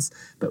roles,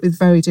 but with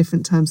very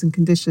different terms and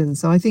conditions.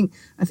 So I think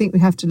we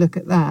have to look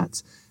at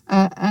that.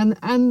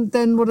 And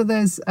then what are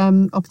those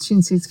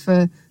opportunities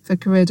for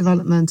career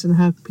development and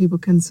how people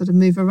can sort of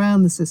move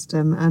around the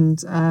system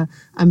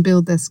and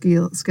build their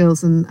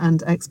skills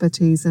and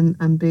expertise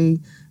and be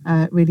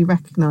really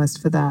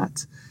recognised for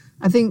that.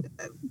 I think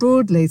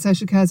broadly,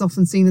 social care is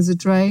often seen as a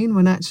drain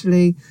when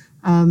actually,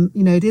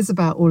 it is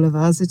about all of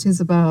us. It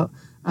is about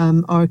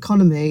our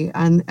economy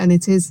and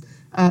it is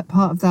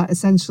part of that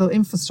essential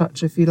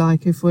infrastructure, if you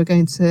like, if we're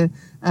going to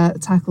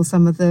tackle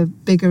some of the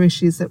bigger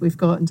issues that we've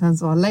got in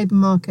terms of our labour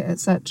market,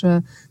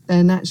 etc.,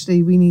 then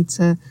actually we need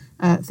to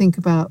think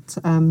about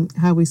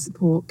how we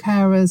support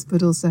carers,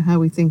 but also how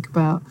we think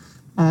about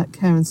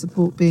care and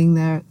support being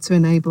there to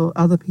enable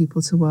other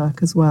people to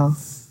work as well.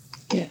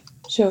 Yeah,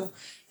 sure.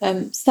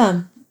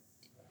 Sam?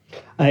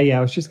 I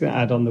was just going to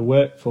add on the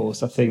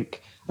workforce. I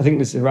think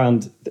this is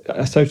around,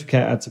 social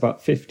care adds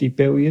about 50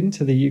 billion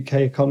to the UK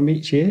economy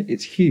each year.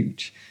 It's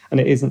huge. And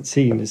it isn't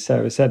seen, as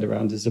Sarah said,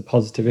 around as a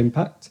positive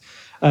impact.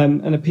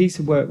 And a piece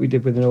of work we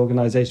did with an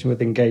organisation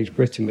with Engage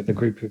Britain, with a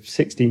group of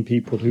 16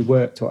 people who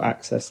worked or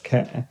accessed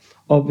care.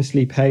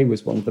 Obviously, pay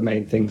was one of the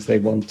main things they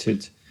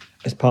wanted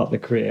as part of the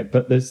career.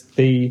 But there's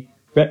the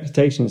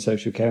reputation in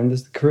social care and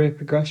there's the career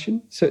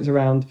progression. So it's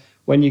around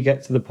when you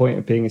get to the point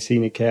of being a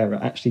senior carer,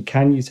 actually,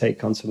 can you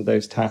take on some of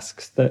those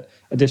tasks that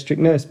a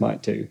district nurse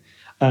might do?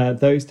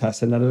 Those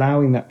tasks and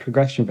allowing that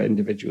progression for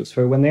individuals.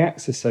 So when they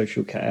access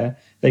social care,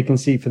 they can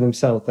see for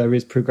themselves there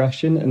is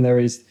progression and there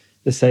is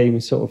the same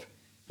sort of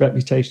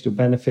reputational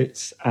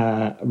benefits,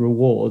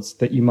 rewards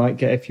that you might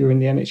get if you're in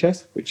the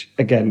NHS, which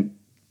again,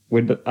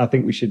 I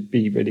think we should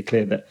be really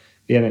clear that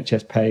the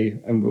NHS pay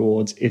and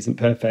rewards isn't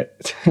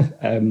perfect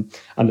and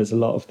there's a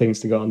lot of things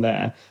to go on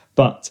there.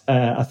 But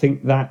I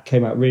think that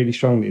came out really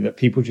strongly, that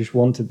people just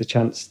wanted the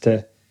chance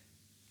to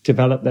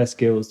develop their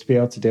skills, to be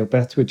able to deal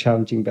better with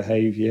challenging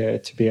behaviour,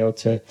 to be able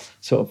to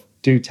sort of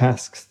do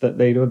tasks that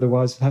they'd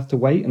otherwise have to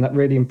wait. And that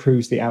really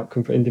improves the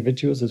outcome for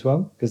individuals as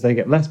well, because they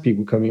get less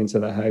people coming into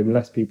their home,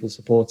 less people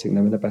supporting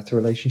them, and a better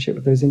relationship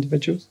with those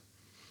individuals.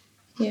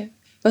 Yeah.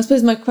 Well, I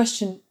suppose my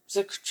question,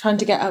 so trying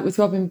to get at with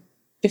Robin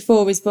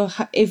before, is, well,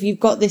 if you've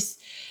got this,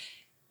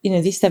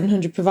 these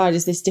 700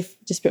 providers, this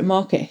disparate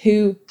market,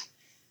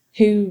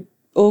 who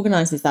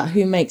organises that?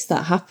 Who makes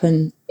that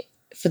happen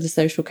for the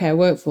social care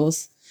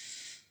workforce?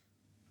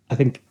 I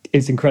think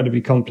it's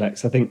incredibly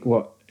complex. I think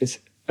it's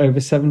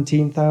over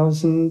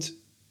 17,000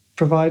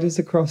 providers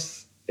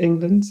across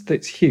England.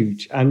 That's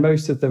huge. And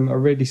most of them are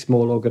really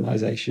small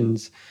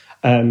organisations,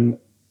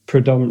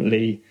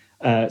 predominantly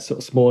sort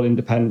of small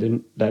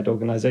independent-led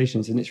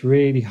organisations. And it's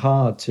really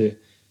hard to,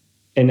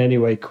 in any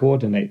way,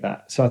 coordinate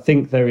that. So I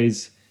think there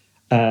is,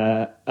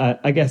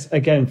 I guess,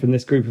 again, from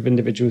this group of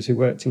individuals who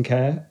worked in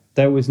care,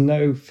 there was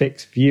no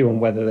fixed view on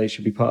whether they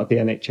should be part of the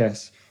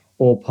NHS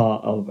or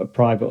part of a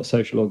private or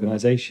social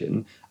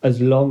organisation, as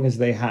long as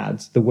they had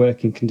the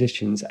working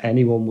conditions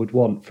anyone would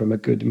want from a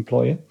good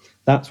employer.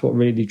 That's what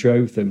really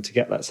drove them to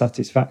get that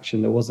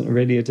satisfaction. There wasn't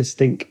really a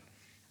distinct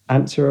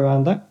answer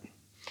around that.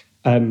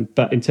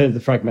 But in terms of the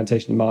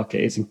fragmentation of the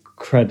market, it's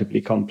incredibly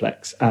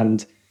complex.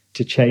 And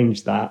to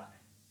change that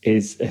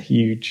is a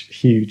huge,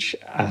 huge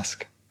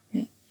ask.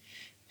 Yeah.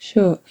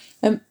 Sure.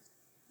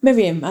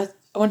 Miriam, I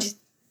wanted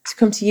to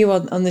come to you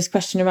on this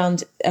question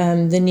around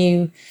the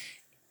new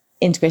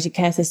integrated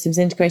care systems,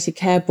 integrated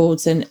care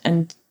boards,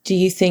 and do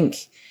you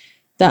think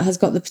that has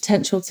got the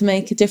potential to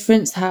make a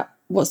difference?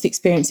 What's the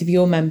experience of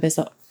your members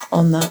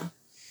on that?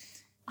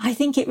 I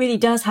think it really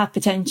does have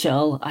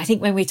potential. I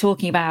think when we're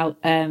talking about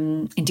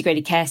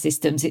integrated care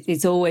systems,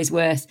 it's always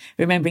worth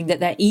remembering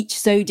that they're each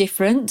so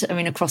different. I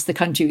mean, across the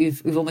country,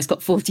 we've almost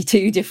got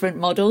 42 different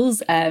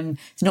models.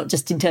 It's not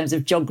just in terms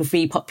of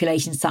geography,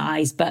 population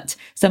size, but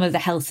some of the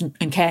health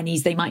and care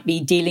needs they might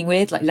be dealing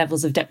with, like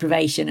levels of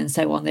deprivation and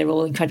so on. They're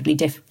all incredibly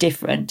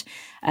different.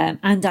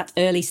 And at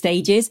early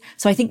stages.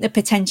 So I think the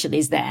potential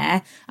is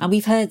there. And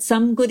we've heard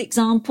some good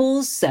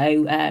examples.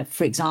 So,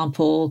 for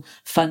example,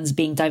 funds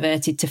being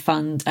diverted to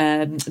fund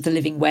the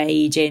living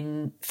wage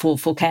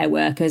for care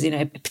workers in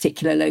a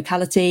particular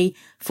locality.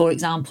 For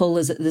example,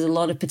 there's a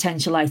lot of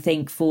potential, I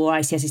think, for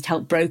ICSs to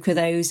help broker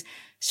those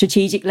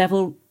strategic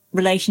level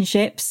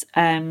relationships.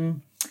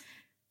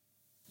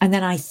 And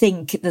then I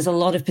think there's a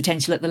lot of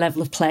potential at the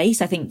level of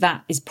place. I think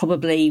that is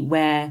probably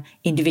where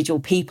individual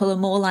people are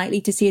more likely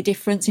to see a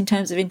difference in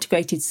terms of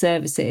integrated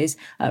services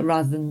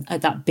rather than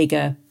at that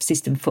bigger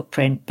system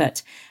footprint.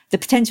 But the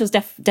potential is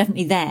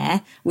definitely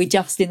there. We're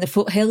just in the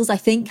foothills, I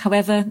think,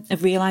 however,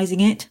 of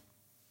realising it.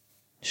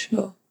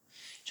 Sure.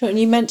 And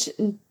you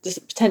mentioned the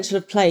potential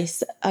of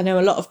place. I know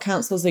a lot of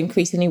councils are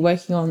increasingly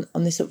working on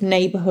this sort of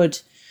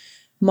neighbourhood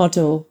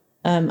model.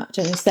 I don't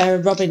know, Sarah,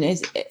 Robin,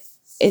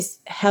 is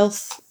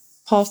health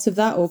part of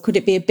that, or could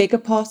it be a bigger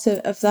part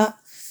of that?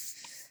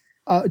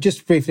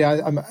 Just briefly,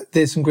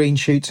 there's some green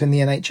shoots in the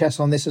NHS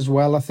on this as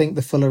well. I think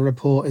the Fuller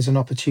report is an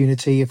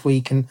opportunity. If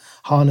we can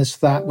harness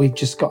that, we've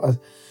just got to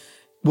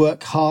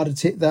work hard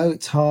at it, though.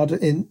 It's hard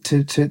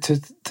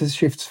to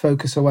shift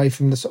focus away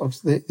from the sort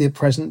of the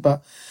present.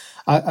 But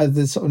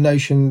the sort of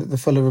notion that the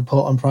Fuller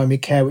report on primary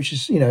care, which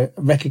is,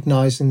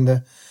 recognising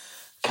the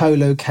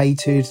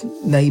co-located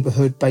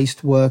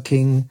neighbourhood-based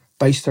working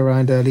based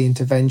around early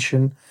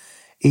intervention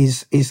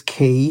is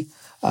key.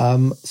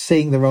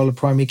 Seeing the role of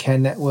primary care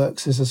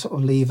networks as a sort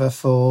of lever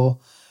for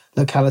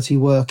locality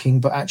working,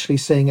 but actually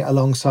seeing it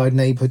alongside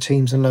neighbourhood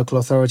teams and local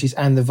authorities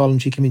and the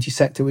voluntary community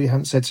sector we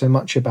haven't said so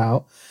much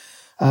about.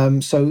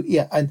 And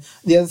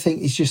the other thing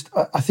is just,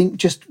 I think,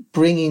 just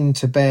bringing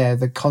to bear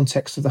the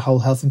context of the whole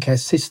health and care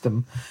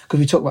system, because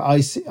we talk about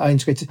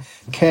integrated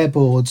care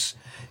boards.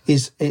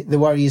 The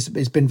worry is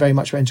it's been very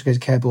much about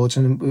integrated care boards,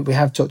 and we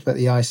have talked about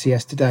the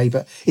ICS today,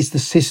 but it's the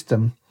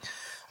system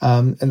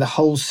and the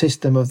whole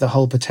system of the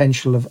whole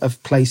potential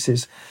of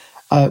places.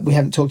 We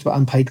haven't talked about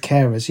unpaid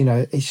carers.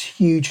 A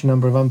huge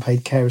number of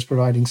unpaid carers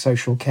providing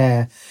social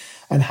care,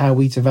 and how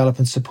we develop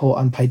and support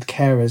unpaid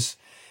carers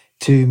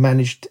to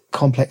manage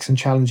complex and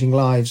challenging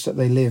lives that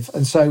they live.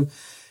 And so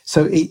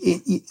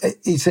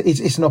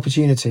it's an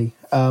opportunity,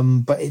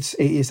 but it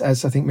is,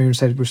 as I think Miriam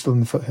said, we're still in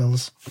the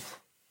foothills.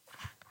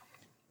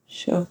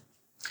 Sure.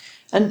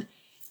 And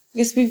I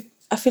guess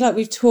I feel like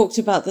we've talked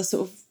about the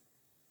sort of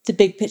the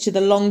big picture,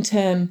 the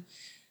long-term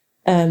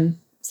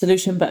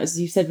solution, but as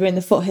you said, we're in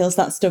the foothills,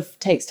 that stuff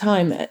takes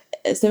time.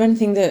 Is there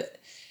anything that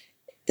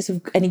sort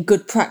of any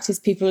good practice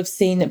people have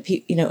seen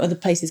that other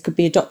places could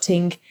be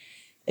adopting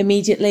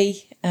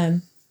immediately?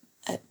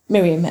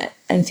 Miriam,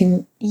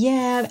 anything?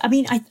 Yeah, I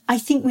mean, I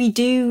think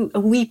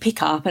we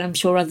pick up, and I'm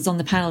sure others on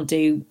the panel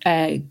do,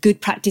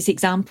 good practice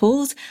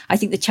examples. I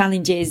think the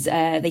challenge is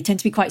they tend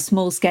to be quite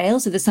small scale,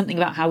 so there's something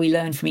about how we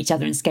learn from each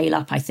other and scale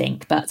up, I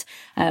think. But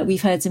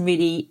we've heard some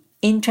really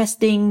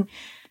interesting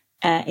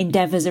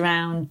endeavours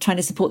around trying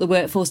to support the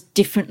workforce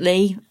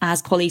differently,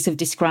 as colleagues have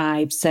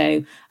described.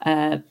 So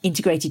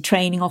integrated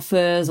training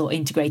offers or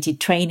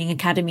integrated training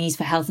academies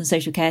for health and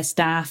social care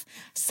staff.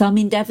 Some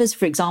endeavours,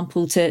 for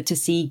example, to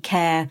see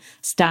care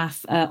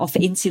staff offer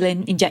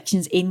insulin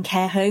injections in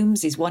care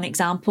homes is one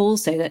example,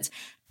 so that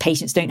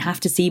patients don't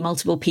have to see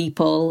multiple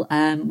people.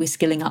 We're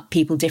skilling up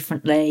people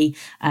differently,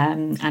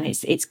 and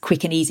it's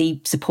quick and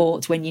easy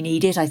support when you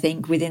need it, I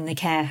think, within the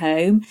care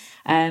home.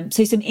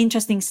 So some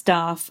interesting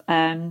stuff.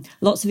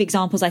 Lots of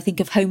examples, I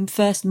think, of home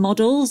first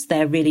models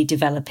they're really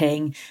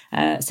developing.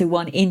 So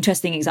one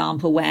interesting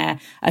example where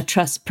a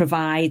trust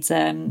provides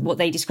what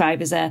they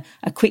describe as a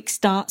quick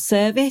start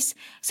service.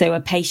 So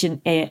a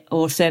patient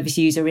or service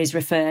user is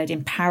referred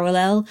in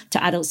parallel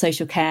to adult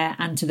social care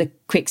and to the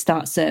quick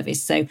start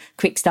service. So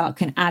quick start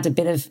can add a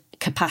bit of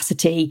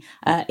capacity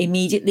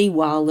immediately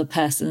while the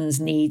person's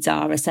needs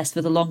are assessed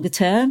for the longer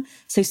term.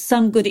 So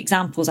some good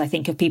examples, I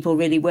think, of people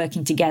really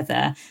working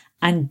together,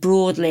 and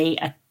broadly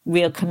a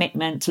real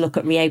commitment to look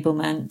at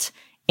reablement,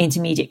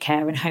 intermediate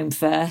care and home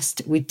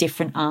first with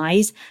different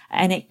eyes.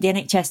 And the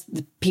NHS,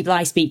 the people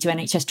I speak to,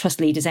 NHS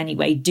trust leaders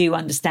anyway, do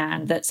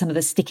understand that some of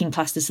the sticking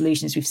plaster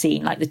solutions we've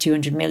seen, like the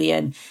 200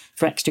 million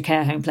for extra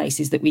care home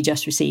places that we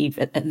just received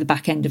at the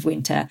back end of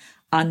winter,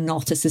 are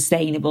not a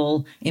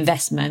sustainable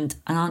investment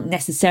and aren't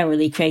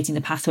necessarily creating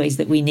the pathways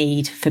that we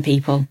need for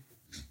people.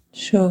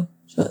 Sure.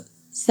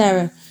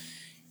 Sarah,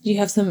 do you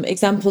have some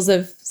examples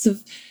of sort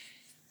of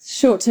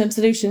short-term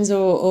solutions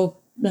or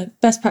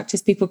best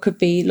practice people could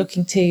be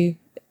looking to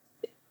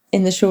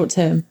in the short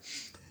term?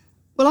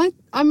 Well,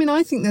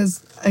 I think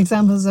there's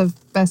examples of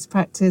best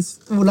practice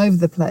all over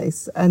the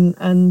place, and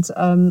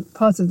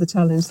part of the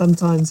challenge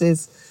sometimes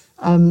is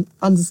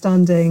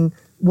understanding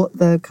what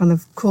the kind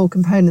of core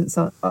components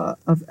of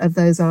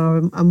those are,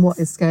 and what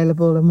is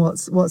scalable and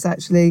what's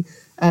actually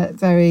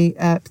very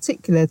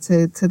particular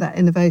to that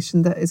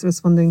innovation that is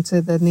responding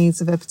to the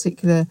needs of a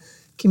particular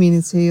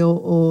community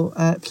or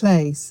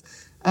place.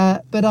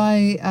 But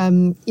I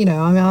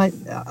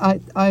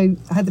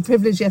had the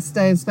privilege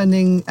yesterday of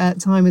spending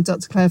time with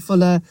Dr. Claire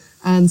Fuller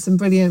and some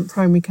brilliant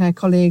primary care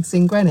colleagues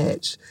in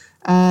Greenwich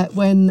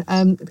when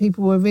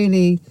people were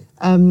really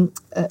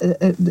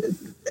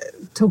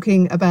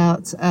talking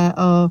about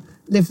our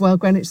Live Well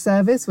Greenwich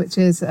service, which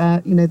is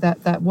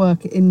that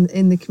work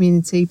in the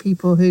community,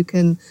 people who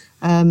can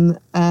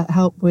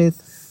help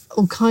with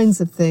all kinds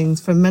of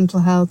things, from mental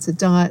health to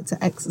diet to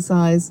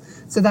exercise.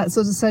 So that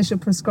sort of social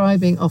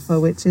prescribing offer,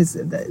 which is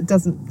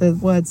the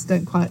words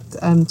don't quite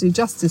do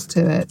justice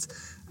to it,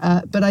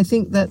 but I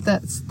think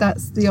that's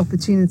the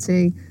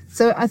opportunity.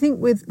 So I think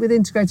with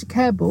integrated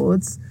care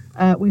boards,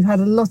 we've had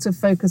a lot of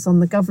focus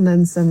on the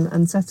governance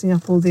and setting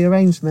up all the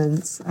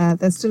arrangements.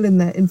 They're still in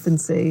their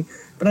infancy,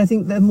 but I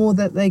think the more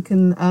that they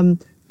can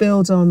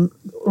build on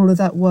all of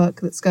that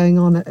work that's going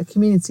on at a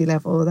community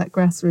level, that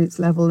grassroots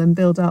level, and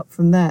build up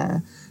from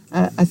there,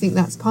 I think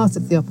that's part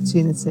of the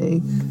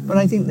opportunity. But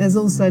I think there's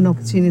also an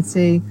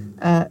opportunity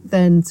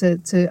then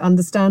to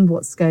understand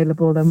what's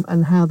scalable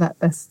and how that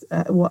best,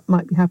 what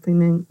might be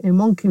happening in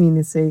one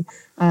community,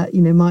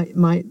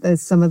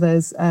 there's some of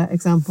those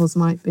examples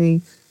might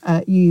be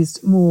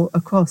used more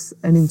across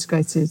an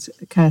integrated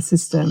care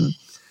system.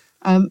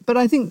 But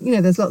I think,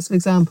 there's lots of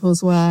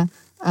examples where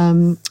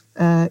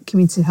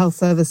community health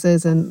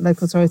services and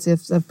local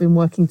authorities have been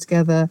working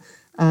together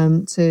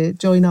to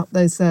join up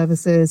those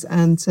services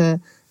and to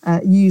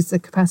use the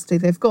capacity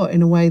they've got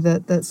in a way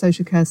that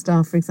social care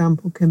staff, for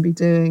example, can be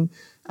doing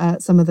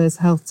some of those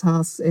health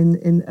tasks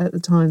in at the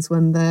times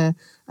when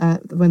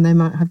they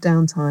might have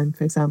downtime,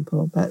 for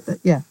example. But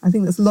I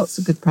think there's lots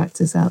of good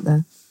practice out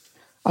there.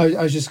 I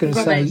was just going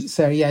to say,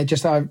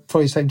 Sarah,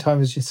 probably the same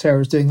time as Sarah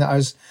was doing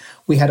that,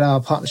 we had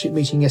our partnership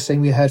meeting yesterday,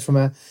 and we heard from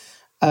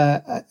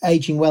a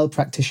ageing well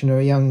practitioner,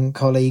 a young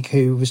colleague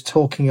who was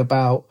talking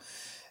about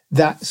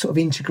that sort of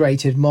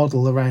integrated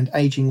model around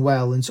ageing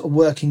well and sort of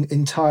working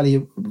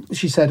entirely.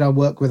 She said, I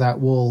work without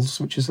walls,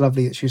 which is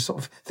lovely that she was sort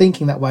of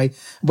thinking that way,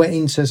 went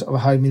into sort of a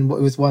home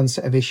with one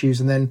set of issues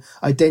and then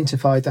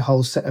identified the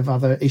whole set of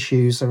other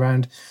issues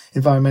around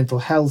environmental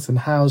health and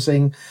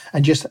housing.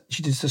 And she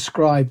just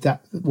described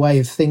that way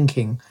of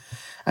thinking.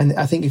 And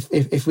I think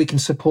if we can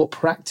support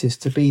practice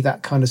to be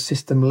that kind of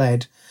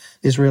system-led,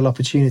 there's real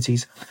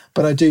opportunities.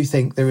 But I do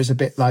think there is a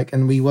bit like,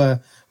 and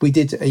we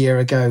did a year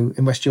ago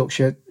in West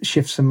Yorkshire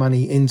shift some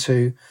money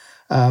into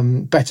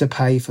better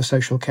pay for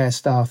social care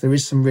staff. There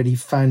is some really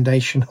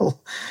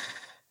foundational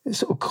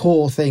sort of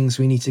core things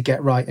we need to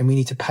get right, and we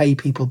need to pay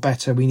people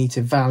better. We need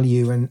to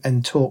value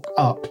and talk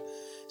up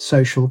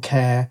social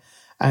care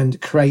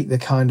and create the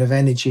kind of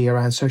energy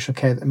around social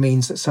care that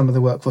means that some of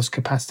the workforce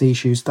capacity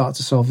issues start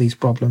to solve these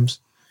problems.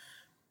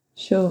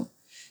 Sure.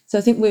 So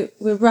I think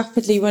we're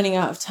rapidly running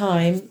out of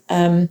time.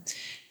 I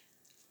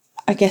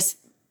guess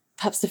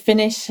perhaps to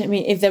finish, I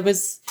mean, if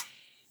there's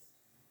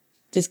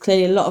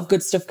clearly a lot of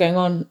good stuff going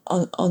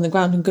on the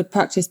ground and good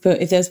practice,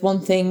 but if there's one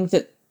thing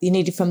that you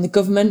needed from the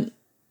government,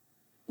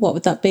 what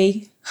would that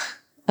be?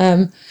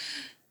 Start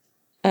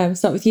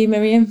with you,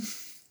 Miriam.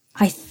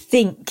 I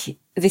think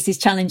this is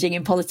challenging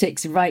in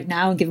politics right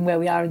now, given where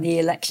we are in the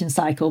election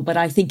cycle, but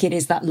I think it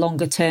is that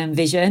longer term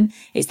vision.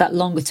 It's that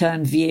longer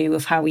term view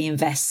of how we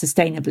invest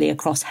sustainably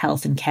across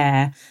health and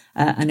care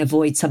and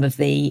avoid some of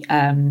the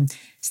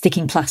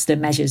sticking plaster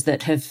measures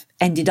that have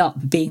ended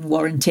up being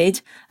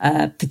warranted,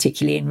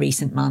 particularly in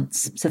recent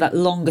months. So that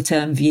longer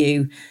term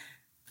view,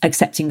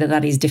 accepting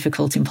that is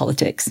difficult in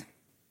politics.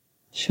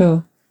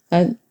 Sure.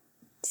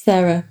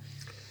 Sarah?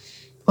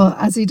 Well,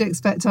 as you'd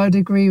expect, I would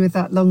agree with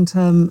that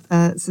long-term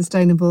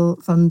sustainable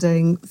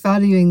funding,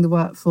 valuing the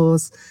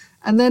workforce.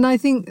 And then I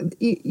think,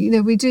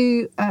 we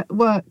do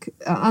work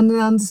and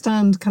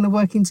understand kind of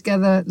working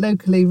together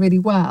locally really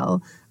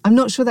well. I'm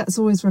not sure that's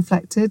always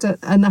reflected at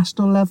a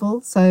national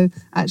level. So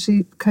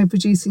actually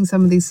co-producing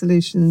some of these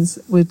solutions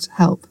would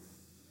help.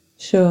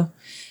 Sure.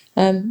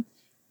 Sam,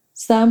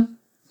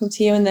 come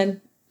to you and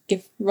then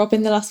give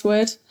Robin the last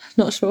word.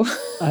 Not sure.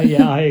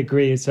 I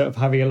agree. It's sort of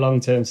having a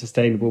long-term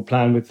sustainable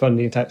plan with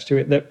funding attached to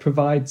it that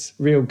provides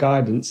real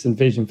guidance and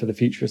vision for the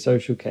future of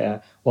social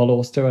care, while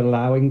also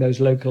allowing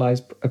those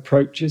localised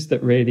approaches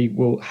that really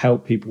will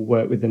help people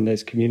work within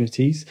those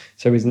communities.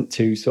 So isn't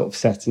too sort of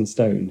set in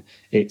stone.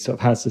 It sort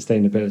of has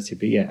sustainability,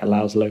 but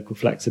allows local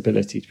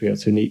flexibility to be able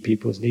to meet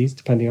people's needs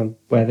depending on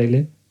where they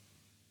live.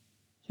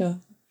 Sure.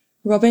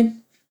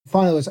 Robin?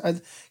 Finally,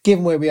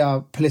 given where we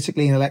are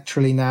politically and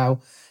electorally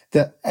now,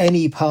 that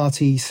any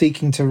party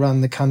seeking to run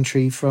the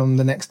country from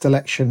the next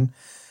election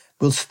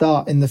will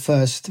start in the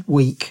first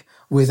week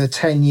with a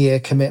 10-year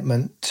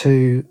commitment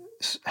to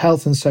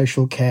health and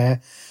social care,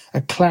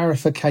 a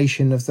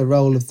clarification of the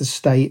role of the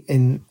state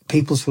in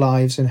people's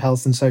lives in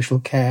health and social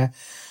care,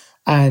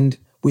 and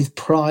with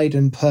pride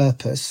and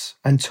purpose,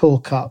 and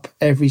talk up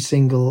every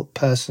single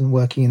person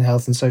working in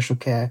health and social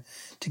care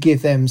to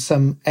give them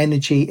some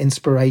energy,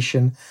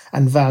 inspiration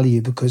and value,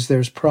 because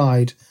there's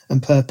pride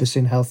and purpose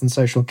in health and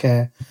social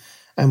care.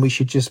 And we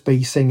should just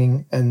be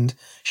singing and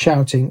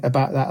shouting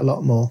about that a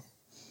lot more.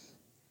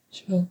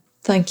 Sure.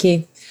 Thank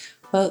you.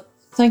 Well,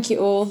 thank you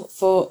all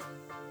for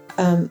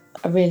a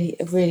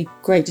really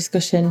great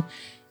discussion.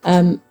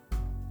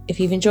 If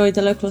you've enjoyed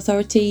The Local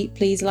Authority,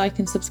 please like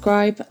and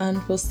subscribe,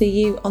 and we'll see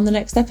you on the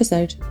next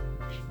episode.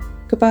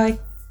 Goodbye.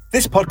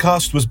 This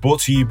podcast was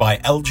brought to you by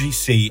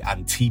LGC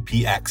and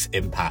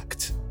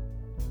TPXimpact.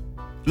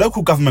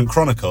 Local Government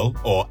Chronicle,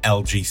 or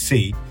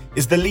LGC,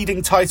 is the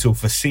leading title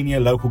for senior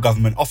local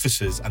government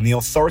officers and the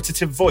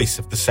authoritative voice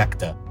of the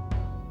sector.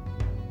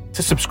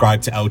 To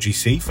subscribe to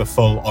LGC for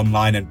full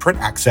online and print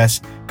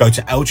access, go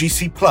to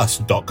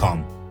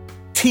lgcplus.com.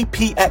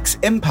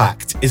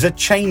 TPXimpact is a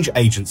change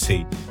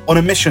agency on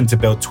a mission to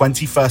build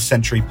 21st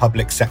century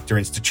public sector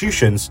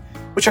institutions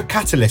which are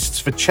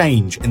catalysts for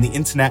change in the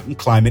internet and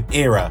climate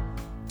era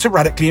to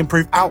radically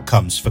improve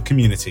outcomes for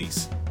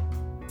communities.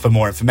 For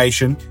more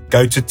information,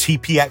 go to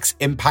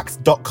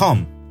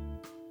tpximpact.com.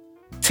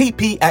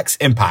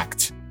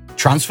 TPXimpact.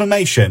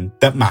 Transformation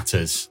that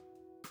matters.